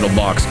new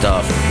Candlebox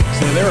stuff.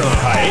 So they were on a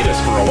hiatus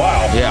for a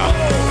while. Yeah,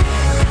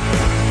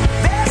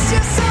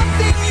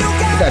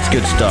 that's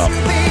good stuff.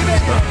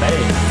 Not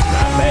bad.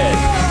 Not bad.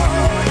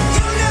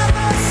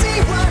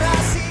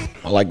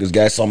 I like this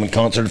guy. Saw him in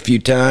concert a few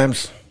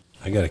times.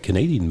 I got a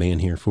Canadian band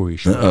here for you,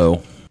 Sean.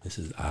 Uh-oh. This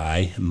is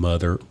I,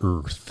 Mother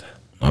Earth.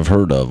 I've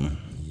heard of him.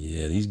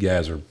 Yeah, these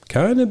guys are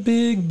kind of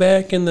big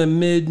back in the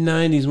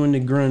mid-90s when the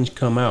grunge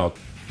come out.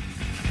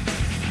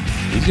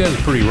 These guys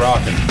are pretty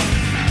rocking.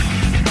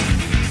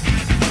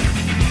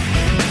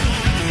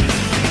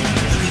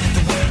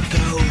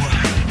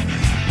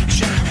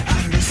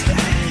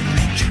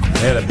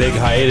 They had a big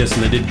hiatus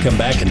and they did come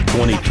back in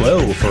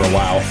 2012 for a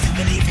while.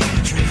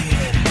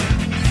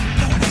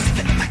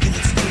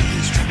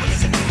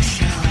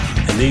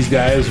 And these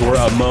guys were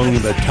among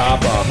the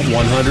top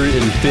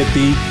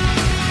 150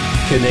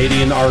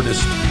 Canadian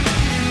artists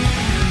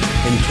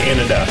in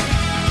Canada.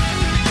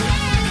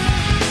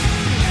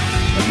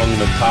 Among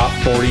the top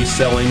 40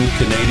 selling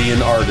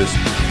Canadian artists.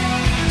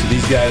 So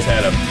these guys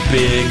had a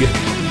big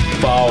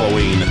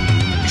following.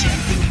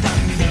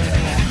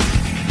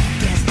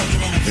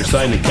 They're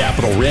signed to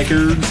Capitol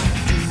Records.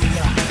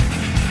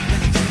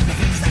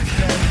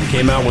 They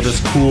came out with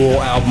this cool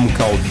album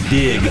called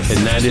Dig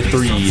in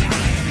 '93.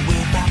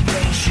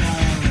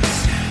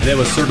 And it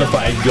was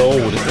certified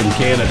gold in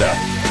Canada.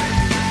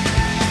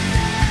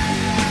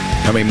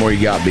 How many more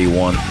you got,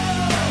 B1?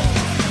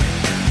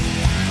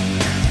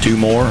 2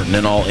 more, and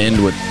then I'll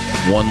end with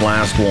one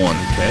last one.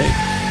 Okay.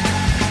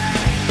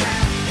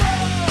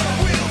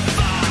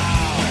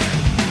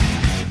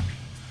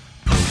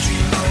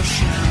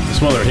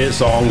 It's one of their hit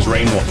songs,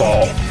 Rain Will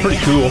Fall. Pretty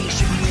cool.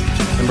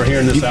 Remember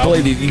hearing this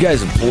album?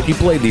 You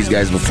played these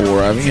guys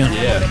before, haven't you?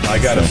 Yeah, I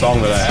got a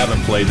song that I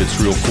haven't played that's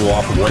real cool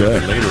off of one of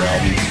their later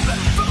albums.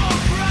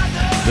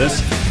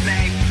 This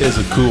is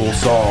a cool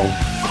song.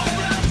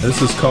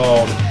 This is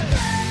called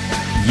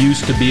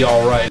Used to Be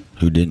Alright.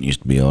 Who didn't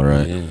used to be all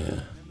right? Yeah.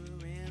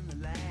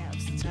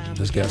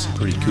 This got some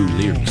pretty cool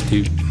lyrics,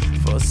 too.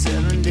 For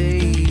 7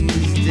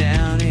 days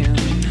down in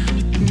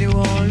New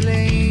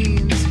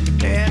Orleans,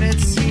 and it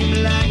seemed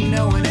like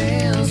no one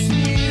else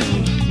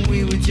knew.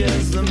 We were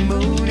just the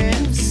moon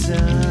and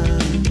sun.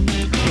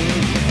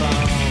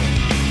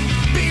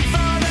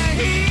 Before the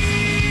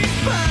heat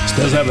This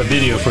does have a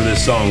video for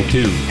this song,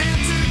 too.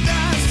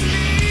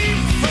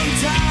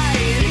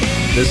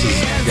 This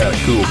has got a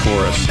cool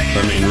chorus.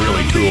 I mean,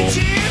 really cool.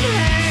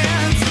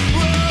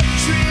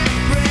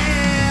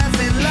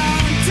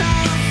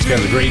 This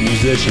guy's a great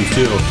musician,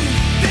 too.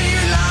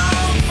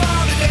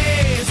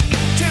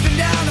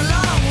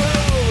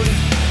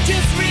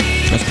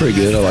 That's pretty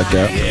good. I like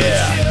that.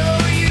 Yeah.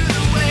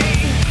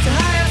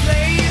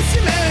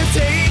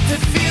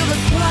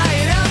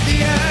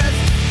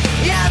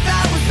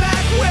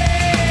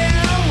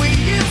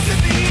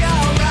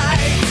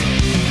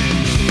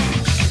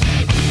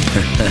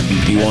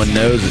 B1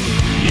 knows it.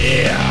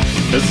 Yeah.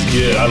 This is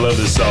good. I love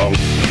this song.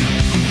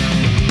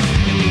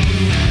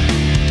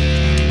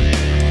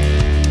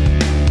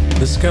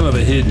 This is kind of a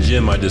hidden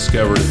gem I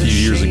discovered a few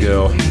years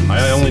ago.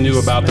 I only knew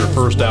about their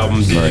first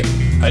album, Dig. Right.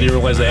 I didn't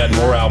realize they had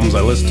more albums. I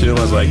listened to them.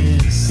 I was like,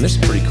 there's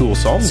some pretty cool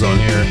songs on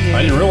here.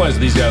 I didn't realize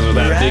these guys are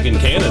that big in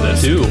Canada,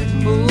 too.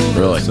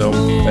 Really? So,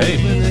 hey,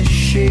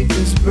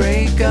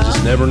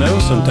 just never know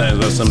sometimes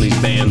about some of these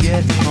bands.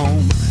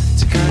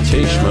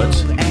 Hey,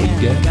 Schmutz,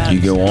 what you got? You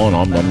go on.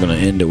 I'm going to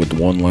end it with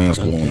one last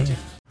one.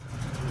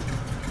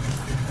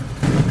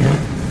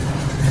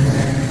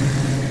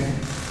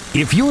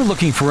 If you're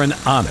looking for an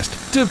honest,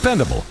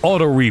 dependable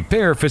auto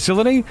repair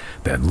facility,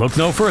 then look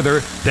no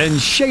further than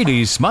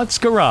Shady Smuts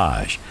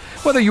Garage.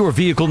 Whether your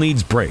vehicle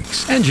needs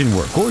brakes, engine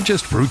work, or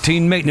just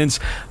routine maintenance,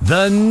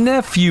 the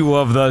nephew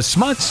of the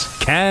Smuts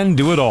can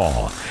do it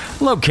all.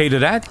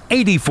 Located at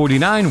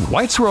 8049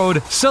 Whites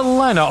Road,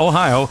 Salina,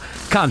 Ohio,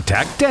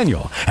 contact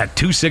Daniel at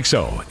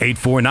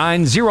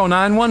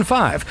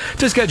 260-849-0915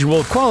 to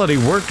schedule quality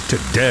work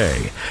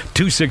today.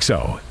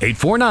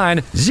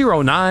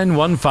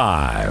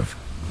 260-849-0915.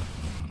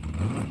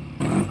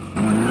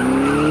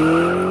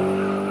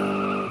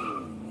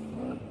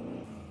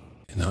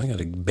 Now I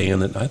got a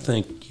band that I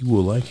think you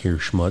will like here,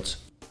 Schmutz.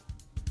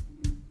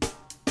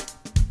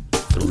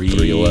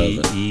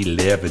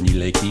 311. You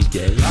like these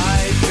guys?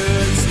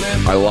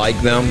 I like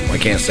them. I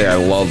can't say I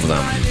love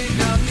them.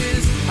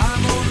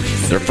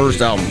 Their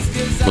first album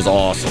was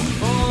awesome.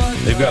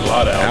 They've got a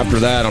lot of albums. After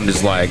that, I'm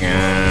just like,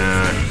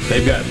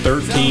 They've got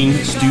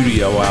 13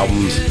 studio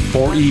albums,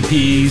 4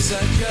 EPs,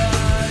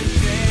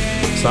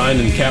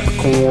 signed in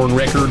Capricorn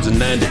Records in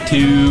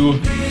 92.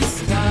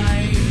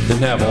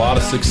 Didn't have a lot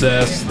of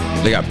success.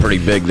 They got pretty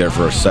big there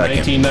for a second.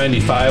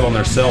 1995 on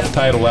their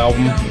self-titled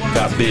album,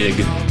 got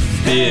big.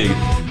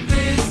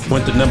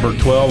 Went to number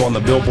 12 on the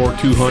Billboard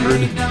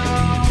 200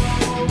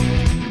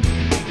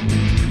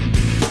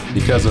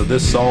 because of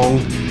this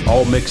song,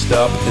 All Mixed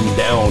Up and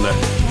Down.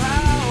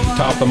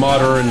 Top the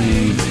modern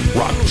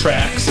rock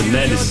tracks in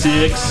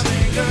 96.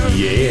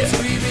 Yeah.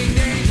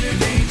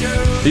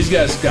 These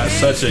guys got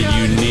such a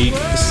unique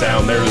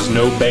sound. There is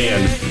no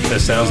band that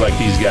sounds like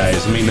these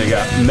guys. I mean, they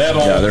got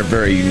metal. Yeah, they're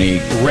very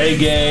unique.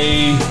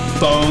 Reggae,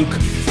 funk.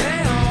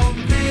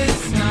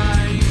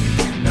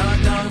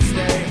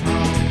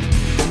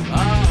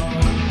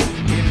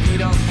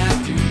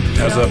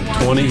 As of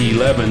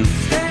 2011,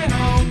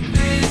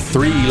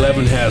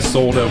 311 has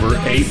sold over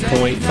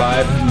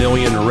 8.5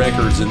 million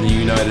records in the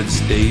United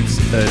States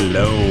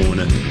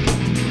alone.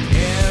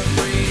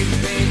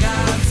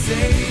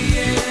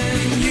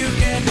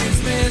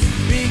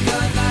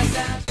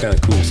 Kind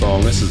of cool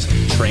song. This is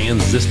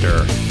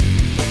Transistor.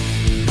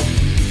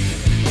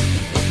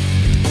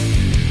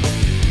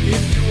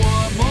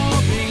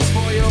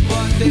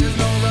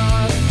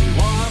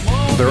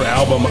 Their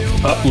album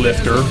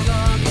Uplifter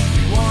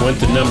went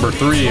to number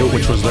 3,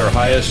 which was their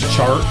highest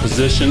chart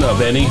position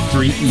of any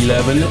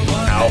 311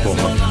 album.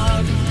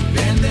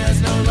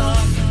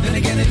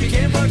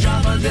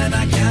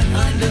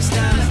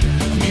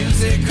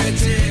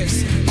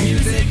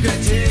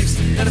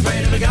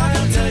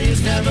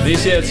 They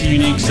say it's a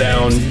unique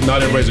sound.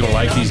 Not everybody's gonna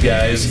like these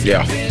guys.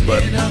 Yeah.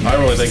 But I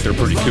really think they're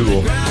pretty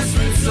cool.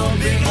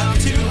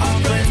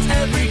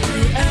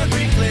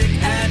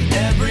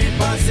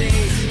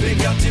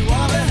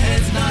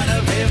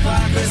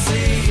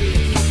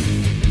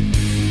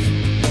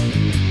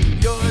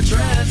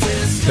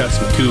 Got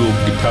some cool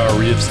guitar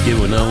riffs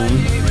going on.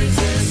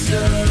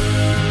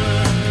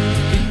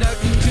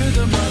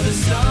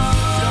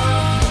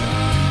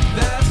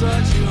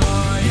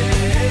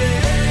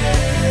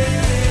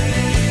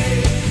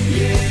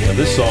 Now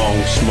this song,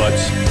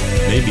 Schmutz,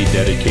 may be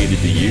dedicated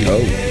to you.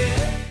 Oh.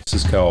 This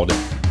is called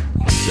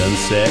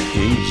Sunset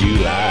in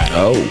July.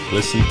 Oh.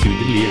 Listen to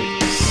the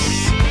lyrics.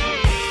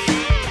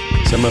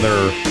 Some of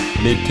their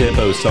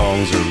mid-tempo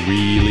songs are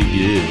really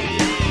good.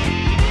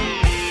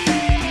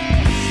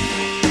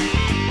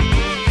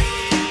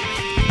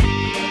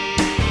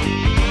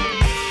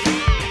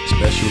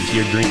 If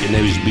you're drinking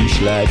those Busch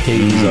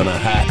Lattes on a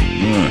hot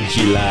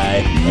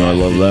July I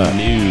love that.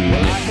 noon.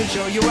 I can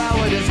show you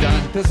how it is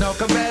done. There's no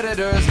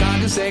competitors. Time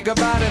to say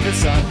goodbye to the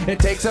sun. It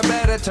takes a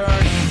better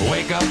turn.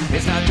 Wake up,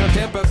 it's not your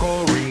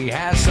typical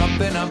rehash.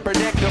 Something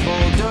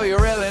unpredictable. Do you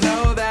really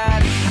know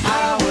that?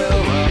 I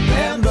will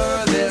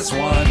remember this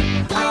one.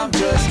 I'm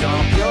just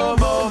on pure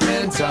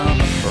momentum.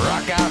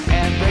 Rock out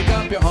and break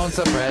up your own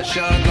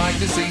suppression. Like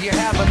to see you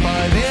having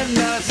fun in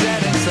the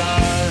setting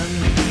sun.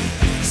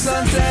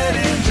 Sunset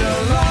in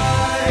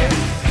July,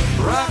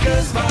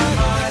 rockers by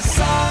my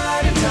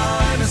side, and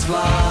time is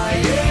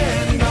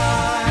flying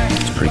by.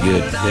 It's pretty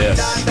good.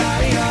 Yes.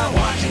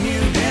 Watching you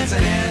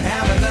dancing and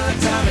having the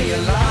time of your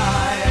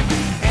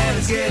life, and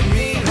it's getting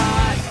me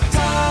hot.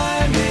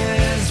 Time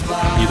is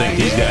flying. You think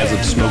these guys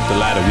have smoked a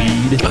lot of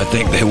weed? I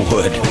think they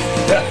would.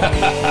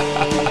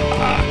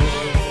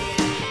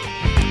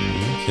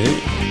 Okay.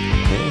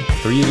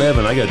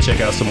 311. I gotta check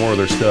out some more of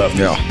their stuff.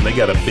 Yeah. They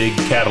got a big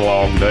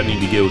catalog that I need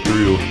to go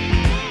through.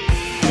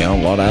 Yeah, a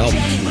lot of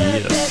albums.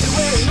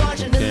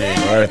 Yes. Okay.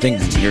 All right, I think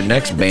your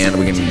next band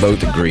we can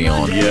both agree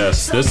on.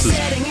 Yes, this is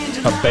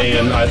a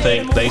band. I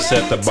think they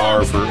set the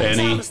bar for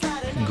any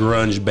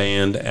grunge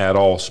band at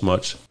all,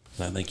 Smuts.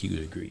 I think you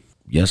would agree.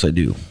 Yes, I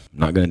do. I'm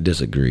not going to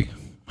disagree.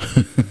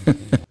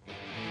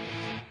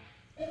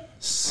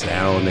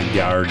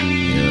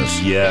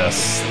 Soundgarden.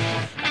 Yes.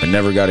 I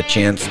never got a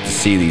chance to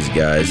see these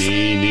guys.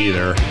 Me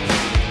neither.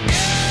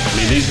 I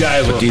mean, these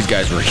guys But these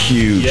guys were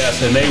huge.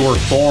 Yes, and they were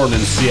formed in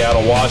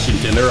Seattle,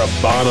 Washington. They're a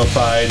bona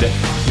fide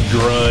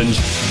grunge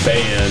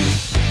band.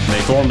 And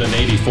they formed in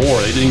 '84.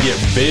 They didn't get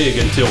big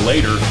until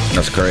later.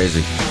 That's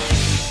crazy.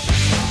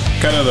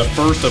 Kind of the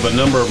first of a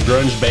number of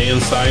grunge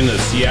bands signed to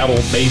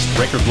Seattle-based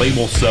record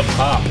label Sub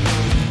Pop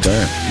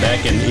Okay.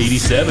 back in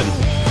 '87.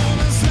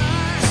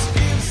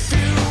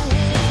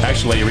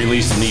 Actually,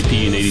 released an EP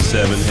in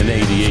 87 and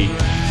 88.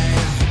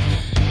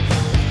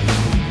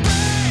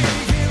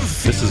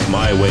 This is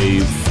My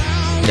Wave.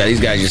 Yeah, these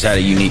guys just had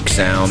a unique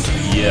sound.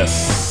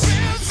 Yes.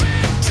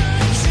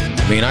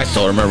 I mean, I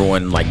still remember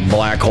when like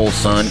Black Hole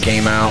Sun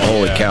came out.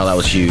 Holy cow, that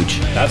was huge.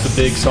 That's a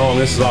big song.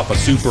 This is off of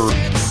Super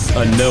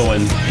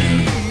Unknown.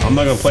 I'm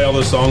not going to play all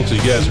those songs so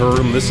you guys heard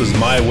them. This is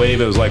My Wave.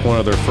 It was like one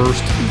of their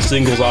first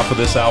singles off of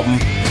this album.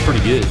 It's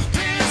pretty good.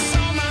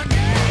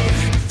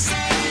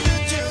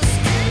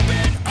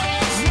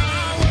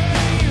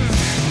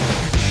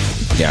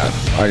 Yeah,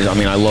 I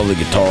mean, I love the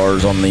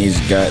guitars on these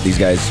guys.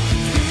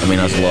 I mean,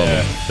 I just love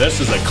them. This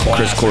is a classic.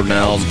 Chris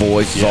Cornell's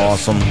voice is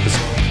awesome.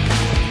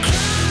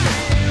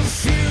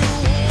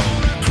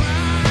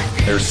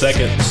 Their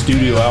second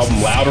studio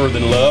album, Louder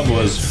Than Love,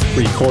 was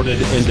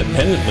recorded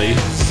independently,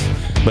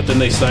 but then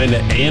they signed to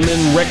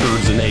Amen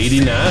Records in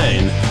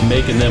 89,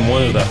 making them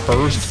one of the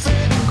first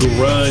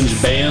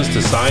grunge bands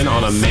to sign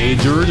on a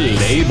major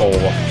label.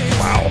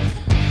 Wow.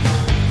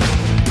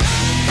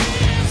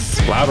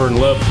 Louder Than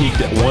Love peaked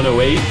at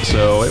 108,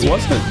 so it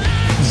wasn't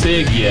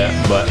big yet,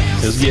 but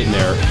it's getting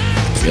there.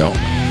 Yep.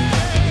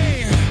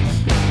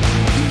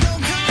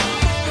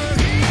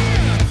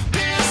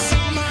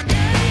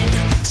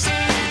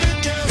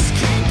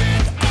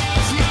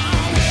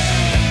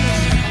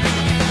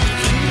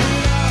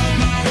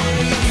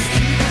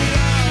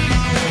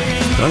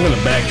 I'm going to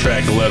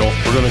backtrack a little.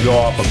 We're going to go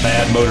off of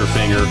Bad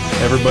Motorfinger.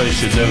 Everybody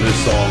should know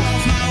this song.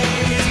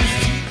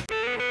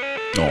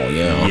 Oh,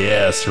 yeah.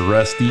 Yes,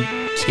 Rusty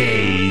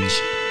Cage.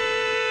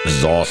 This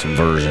is an awesome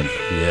version.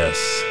 Yes.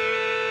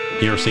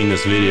 You ever seen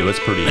this video? It's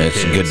pretty It's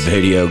a intense. good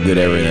video, good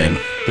everything.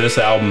 This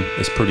album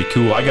is pretty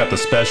cool. I got the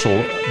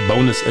special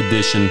bonus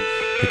edition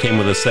that came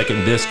with a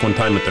second disc one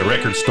time at the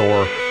record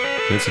store.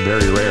 And it's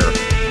very rare.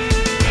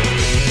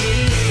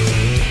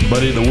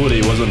 Buddy the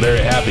Woody wasn't very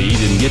happy he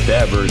didn't get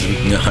that version.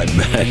 I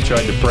bet. He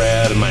tried to pry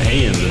out of my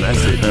hands, and I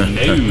said,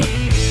 no.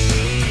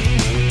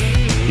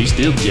 He's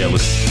still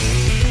jealous.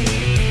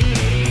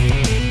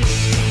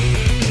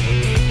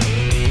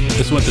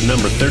 This went to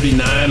number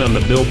 39 on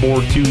the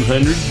Billboard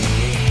 200.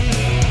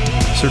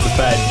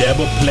 Certified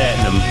double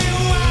platinum.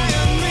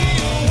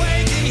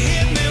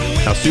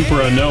 Now,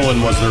 Super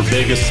Unknown was their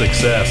biggest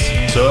success,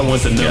 so it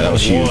went to number that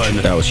was huge. one.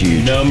 That was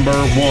huge. Number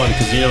one,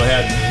 because you know it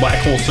had Black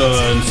Hole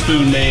Sun,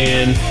 Spoon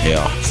Man.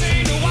 Yeah.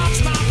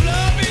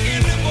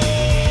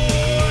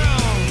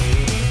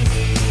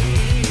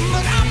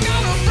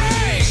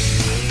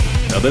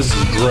 Now this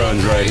is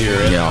grunge right here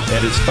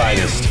at its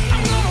finest.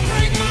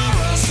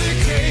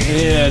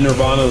 Yeah,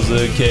 Nirvana's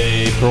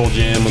okay, Pearl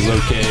Jam was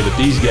okay, but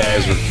these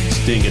guys were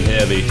stinking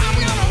heavy.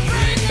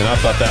 And I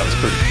thought that was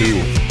pretty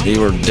cool. They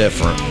were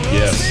different.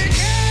 Yes.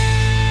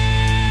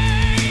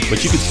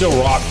 But you could still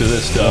rock to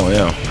this stuff. Oh,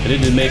 yeah. And it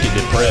didn't make it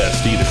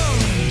depressed either.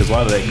 Because a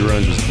lot of that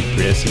grunge was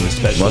depressing,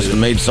 especially Must have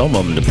made some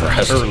of them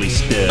depressed. early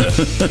stuff.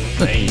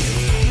 Man.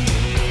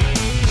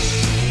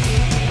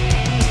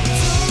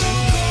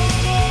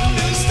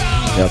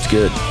 That's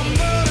good.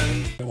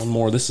 One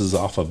more. This is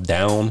off of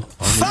Down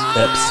on the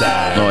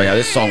Upside. Oh, yeah,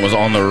 this song was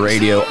on the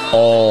radio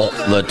all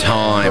the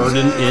time.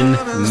 Burning in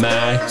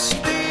my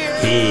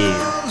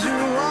head.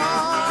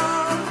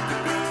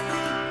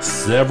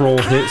 Several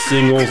hit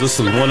singles. This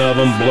is one of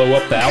them. Blow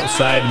Up the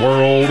Outside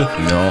World.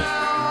 No.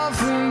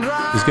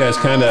 These guys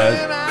kind of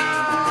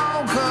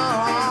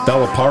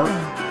fell apart.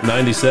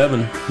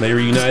 97. They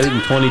reunited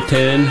in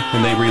 2010,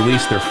 and they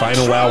released their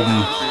final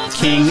album,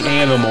 King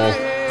Animal,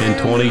 in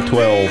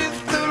 2012.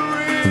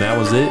 And that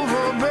was it.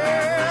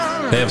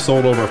 They have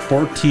sold over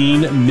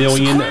 14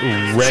 million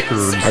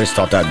records I just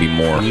thought that'd be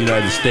more. in the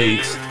United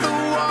States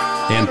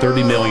and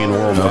 30 million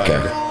worldwide.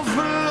 Okay.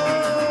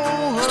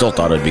 Still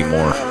thought it'd be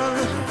more.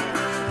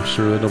 I'm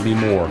sure it'll be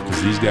more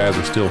because these guys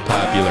are still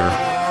popular.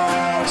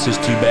 It's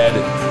just too bad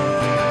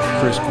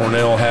that Chris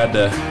Cornell had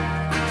to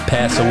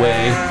pass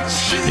away.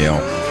 Yeah.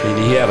 I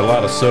mean, he had a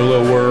lot of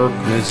solo work,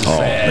 and it's just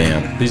sad.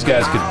 Man. These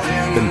guys could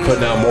have been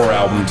putting out more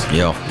albums.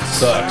 Yeah. It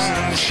sucks.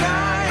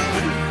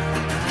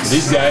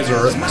 These guys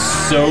are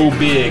so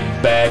big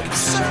back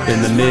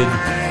in the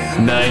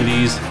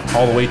mid-90s,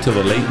 all the way till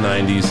the late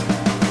 90s.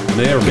 And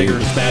they were bigger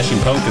than Smashing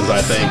Pumpkins,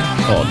 I think.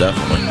 Oh,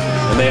 definitely.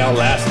 And they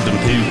outlasted them,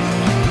 too.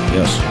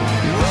 Yes.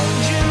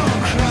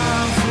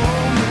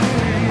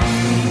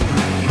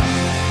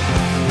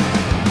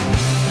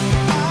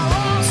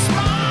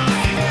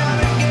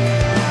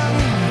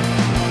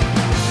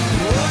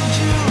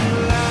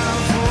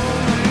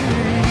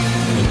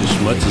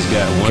 Schmutz has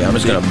got one. Okay, I'm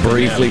just going to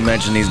briefly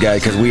mention these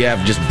guys because we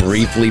have just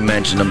briefly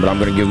mentioned them, but I'm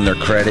going to give them their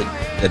credit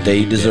that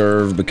they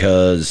deserve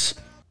because,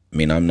 I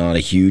mean, I'm not a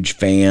huge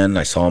fan.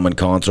 I saw them in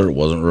concert,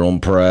 wasn't real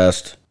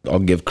impressed. I'll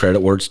give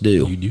credit where it's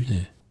due. You do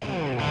that.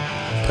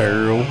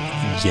 Pearl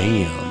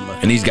Jam.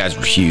 And these guys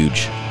were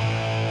huge.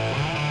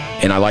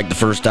 And I liked the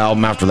first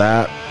album after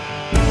that.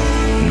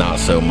 Not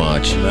so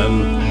much.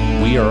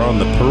 We are on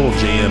the Pearl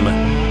Jam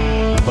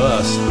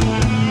bus.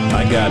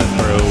 I got to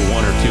throw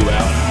one or two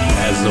out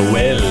as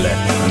well.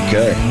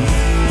 Okay.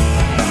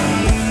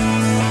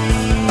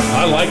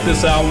 I like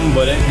this album,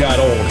 but it got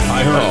old.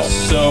 I heard it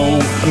so.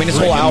 I mean, this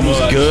whole album's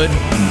good.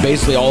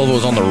 Basically, all of it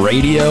was on the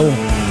radio.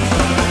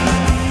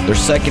 Their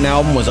second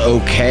album was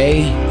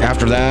okay.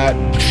 After that,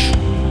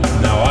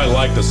 No, I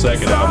like the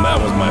second album. That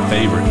was my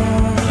favorite.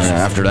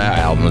 after that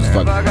album was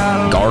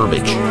fucking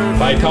garbage.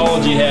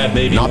 Vitology had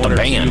maybe Not one the or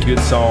band. two good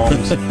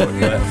songs, but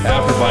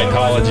after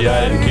Vitology,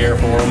 I didn't care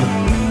for them.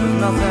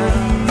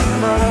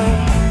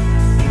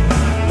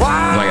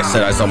 Like I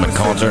said, I saw them in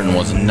concert and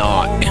was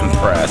not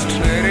impressed.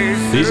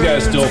 These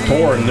guys still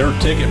tour, and their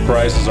ticket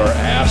prices are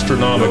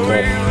astronomical.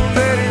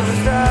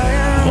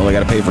 Well, they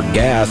got to pay for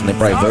gas, and they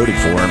probably voted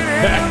for him.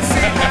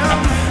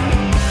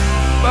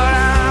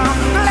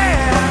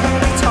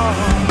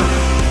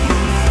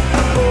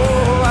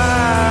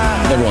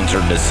 Everyone's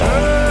heard this song.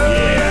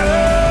 Yeah.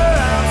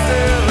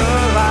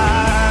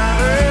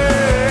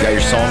 Got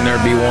your song there,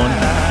 B1?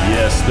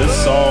 Yes, this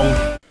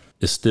song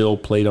is still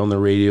played on the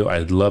radio. I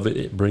love it.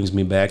 It brings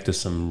me back to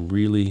some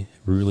really,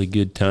 really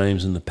good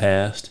times in the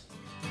past.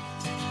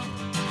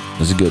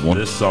 This is a good one.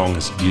 This song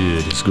is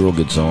good. It's a real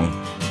good song.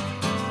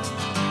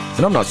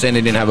 And I'm not saying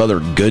they didn't have other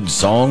good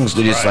songs.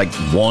 They just like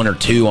one or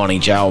two on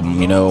each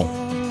album, you know.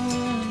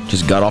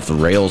 Just got off the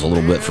rails a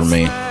little bit for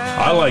me.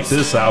 I like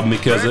this album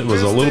because it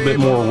was a little bit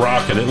more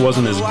rockin'. It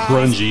wasn't as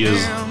grungy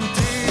as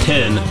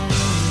 10.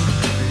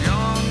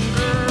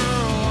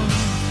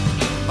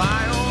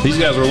 These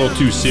guys are a little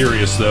too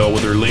serious, though,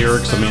 with their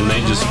lyrics. I mean, they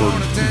just were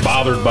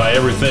bothered by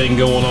everything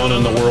going on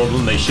in the world,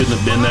 and they shouldn't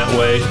have been that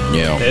way.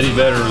 Yeah. Eddie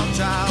Vedder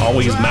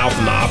always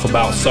mouthing off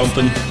about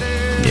something,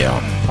 Yeah.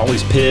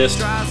 always pissed.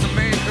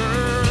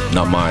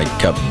 Not my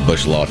cup of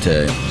Bush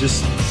Latte.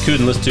 Just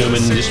couldn't listen to him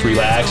and just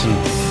relax and,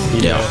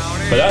 you Yeah. know.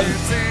 But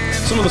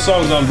some of the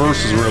songs on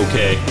Versus were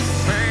okay.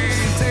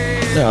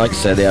 Yeah, like I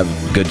said, they have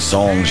good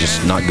songs,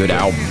 just not good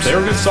albums. They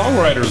were good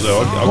songwriters,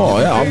 though. Oh,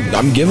 yeah,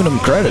 I'm giving them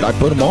credit. I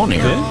put them on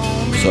here. Yeah.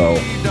 So,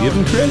 Give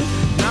them credit.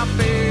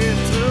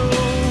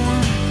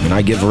 and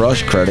I give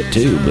Rush credit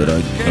too, but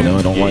I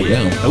don't like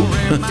them.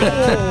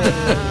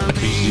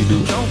 You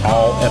do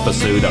all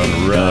episode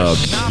on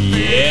Rush.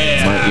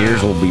 Yeah. My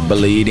ears will be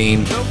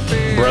bleeding.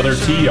 Brother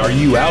T, are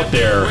you out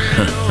there?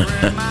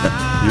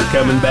 You're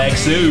coming back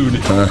soon.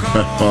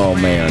 Oh,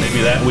 man.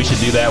 Maybe we should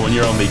do that when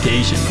you're on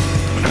vacation.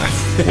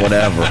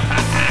 Whatever.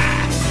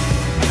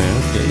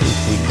 Okay.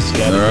 We just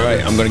gotta All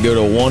right, I'm going to go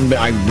to one. We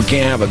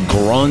can't have a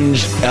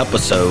grunge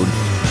episode.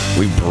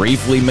 We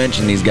briefly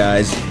mentioned these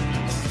guys.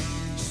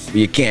 But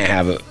you can't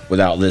have it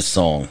without this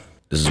song.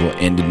 This is what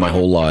ended my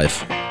whole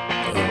life.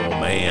 Oh,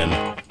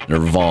 man.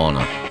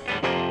 Nirvana.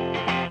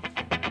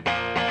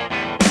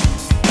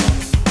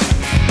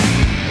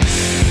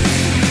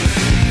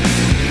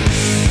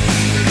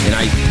 And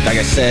like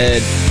I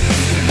said,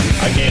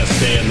 I can't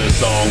stand this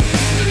song.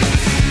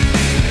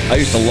 I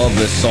used to love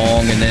this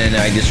song, and then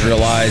I just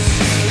realized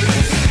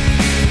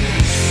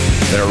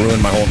that it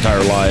ruined my whole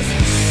entire life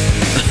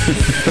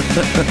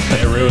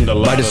They ruined a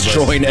lot by of us.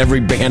 destroying every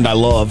band I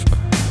love.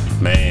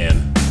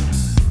 Man.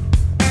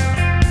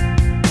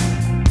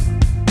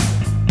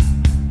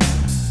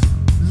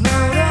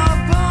 Load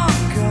up on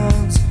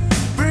guns,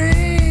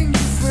 bring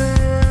your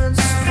friends,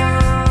 it's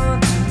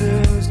fun to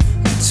lose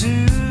and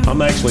to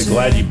I'm actually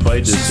glad you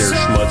played this there,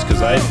 Schmutz,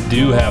 because I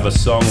do have a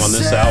song on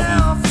this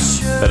album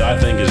that I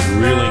think is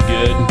really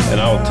good, and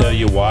I'll tell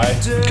you why.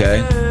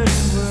 Okay?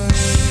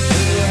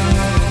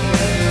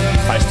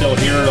 I still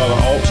hear it on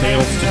all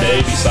channels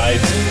today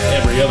besides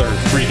every other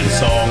freaking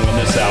song on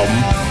this album.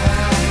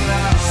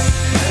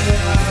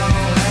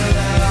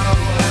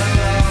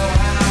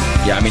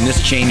 Yeah, I mean,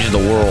 this changed the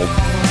world.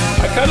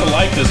 I kind of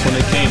liked this when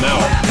it came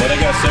out, but I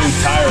got so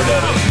tired of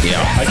it.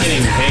 Yeah. I can't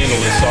even handle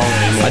this song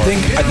anymore. I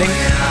think,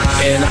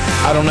 and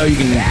I don't know, you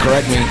can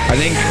correct me, I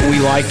think we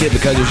liked it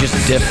because it was just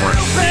different.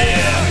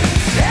 Yeah.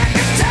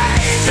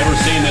 Never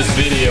seen this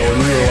video and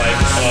we were like,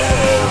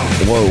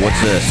 uh-oh. Whoa,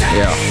 what's this?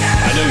 Yeah.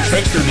 I know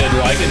Trickster did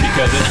like it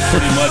because it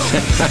pretty much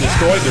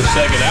destroyed their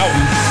second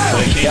album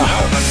when it came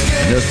out.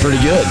 It was pretty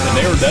good. And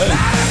they were done.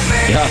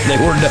 Yeah, they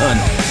were done.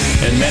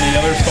 And many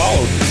others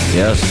followed.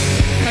 Yes.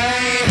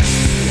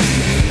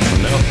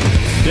 No,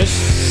 this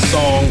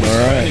song was All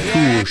right.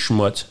 kind of cool,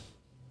 Schmutz.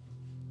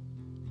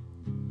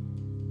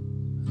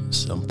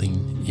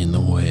 Something in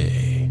the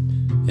way.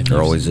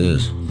 There always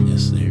is.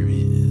 Yes, there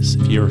is.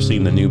 If you ever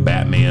seen the new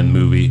Batman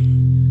movie,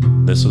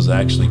 this was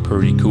actually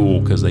pretty cool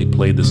because they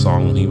played the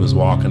song when he was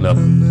walking up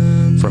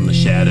from the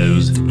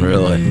shadows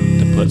Really?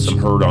 to put some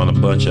hurt on a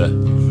bunch of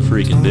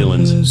freaking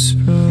villains.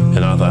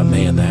 And I thought,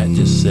 man, that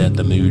just set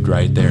the mood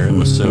right there. It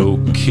was so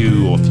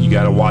cool. You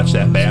got to watch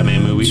that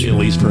Batman movie, at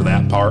least for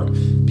that part,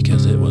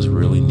 because it was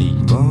really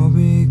neat.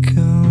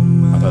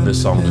 I thought this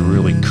song was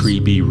really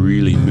creepy,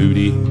 really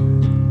moody.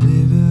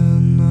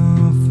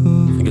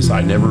 I guess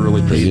I never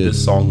really paid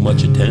this song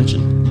much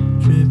attention.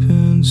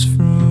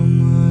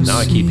 Now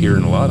I keep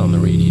hearing a lot on the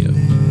radio.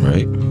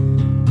 Right?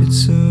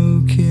 It's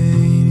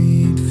okay to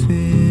eat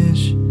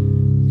fish,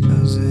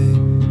 'cause they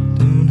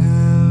don't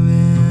have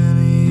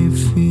any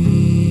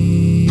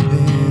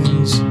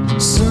feelings.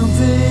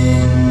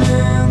 Something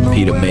in the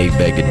Peter May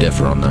beg to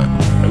differ on that.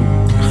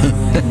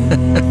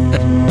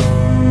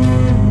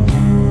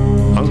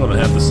 I'm going to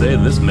have to say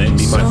this may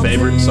be my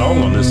favorite song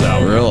on this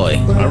album. Really?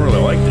 I really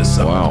like this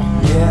song. Wow.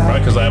 Probably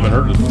because I haven't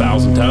heard it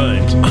 1,000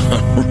 times.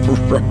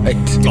 Right.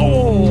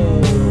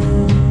 Oh!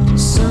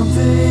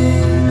 Something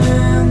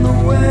in the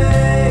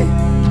way.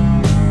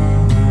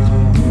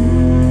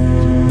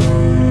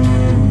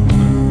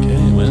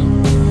 Okay, well,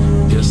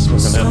 guess we're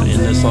going to have to end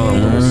this on a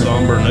little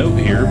somber note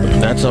here. But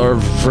That's our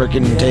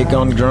freaking take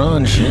on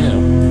grunge. yeah,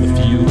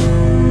 a few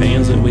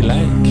bands that we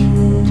like.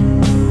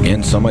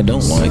 And some I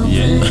don't like.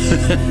 Yeah. In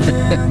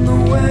the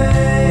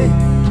way.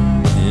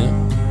 Yeah.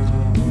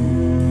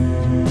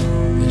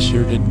 They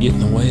sure did get in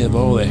the way of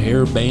all the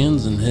hair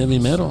bands and heavy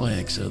metal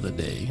acts of the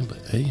day. But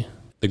hey,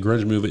 the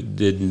grunge movement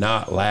did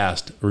not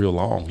last real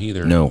long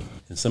either. No.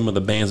 And some of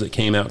the bands that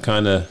came out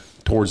kind of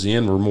towards the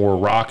end were more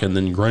rockin'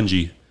 than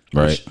grungy.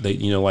 Right. Which they,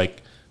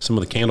 like some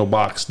of the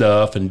Candlebox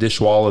stuff and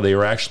Dishwalla, they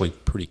were actually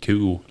pretty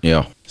cool.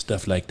 Yeah.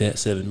 Stuff like that,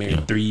 Seven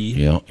Married Three.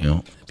 Yeah.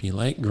 Yeah. If you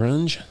like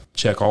grunge,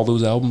 check all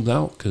those albums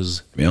out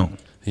because, Yeah.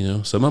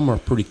 some of them are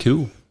pretty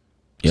cool.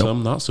 Yep.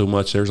 Some not so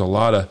much. There's a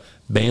lot of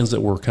bands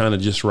that were kind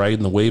of just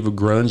riding the wave of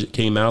grunge that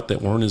came out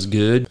that weren't as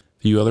good. A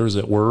few others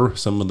that were,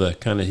 some of the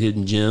kind of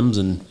hidden gems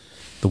and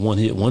the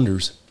one-hit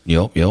wonders.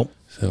 Yep. Yep.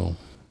 So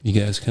you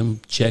guys come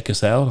check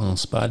us out on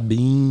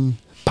Podbean,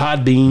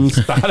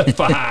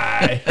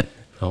 Spotify,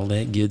 all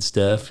that good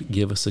stuff.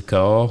 Give us a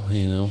call,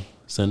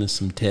 send us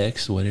some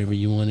text, whatever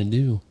you want to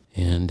do.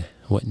 And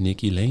what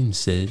Nikki Lane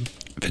said,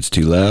 If it's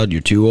too loud,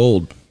 you're too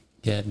old.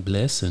 God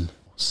bless, and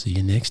we'll see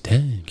you next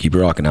time. Keep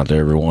rocking out there,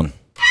 everyone.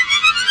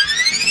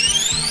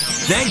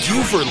 Thank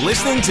you for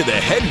listening to the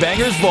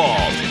Headbangers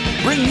Vault,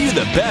 bringing you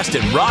the best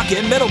in rock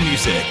and metal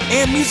music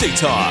and music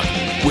talk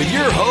with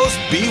your hosts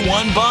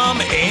B1 Bomb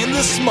and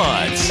the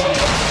Smuts.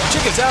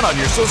 Check us out on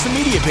your social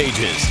media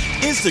pages,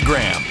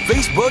 Instagram,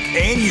 Facebook,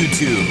 and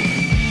YouTube.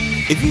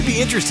 If you'd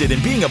be interested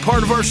in being a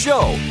part of our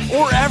show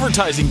or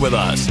advertising with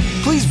us,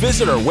 please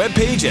visit our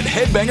webpage at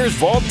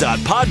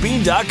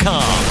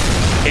headbangersvault.podbean.com.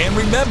 And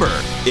remember,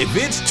 if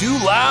it's too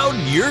loud,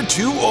 you're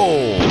too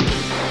old.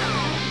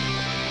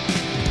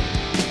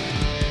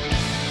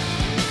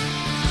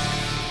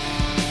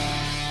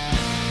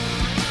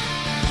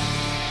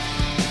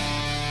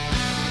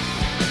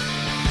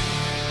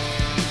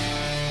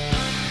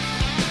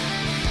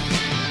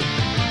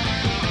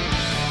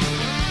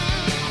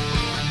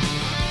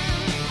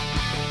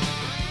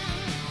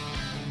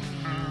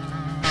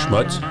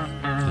 Smuts,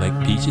 you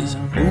like peaches?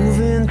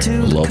 Moving to I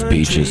love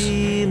peaches.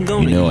 You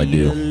know I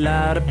do.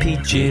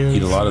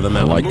 Eat a lot of them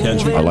out in the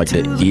country? I like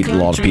to eat a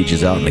lot of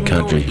peaches out in the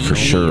country, for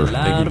sure.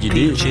 Figured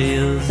you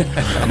do.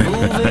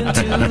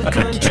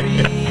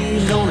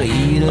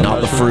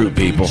 Not the fruit,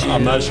 people.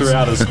 I'm not sure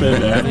how to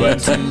spin that,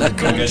 but I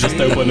think I just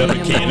opened up a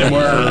can of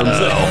worms.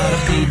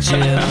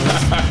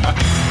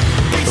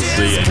 We'll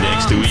see you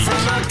next week.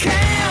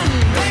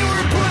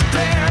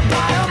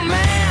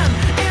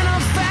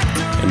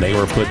 And they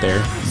were put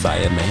there by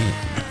a man.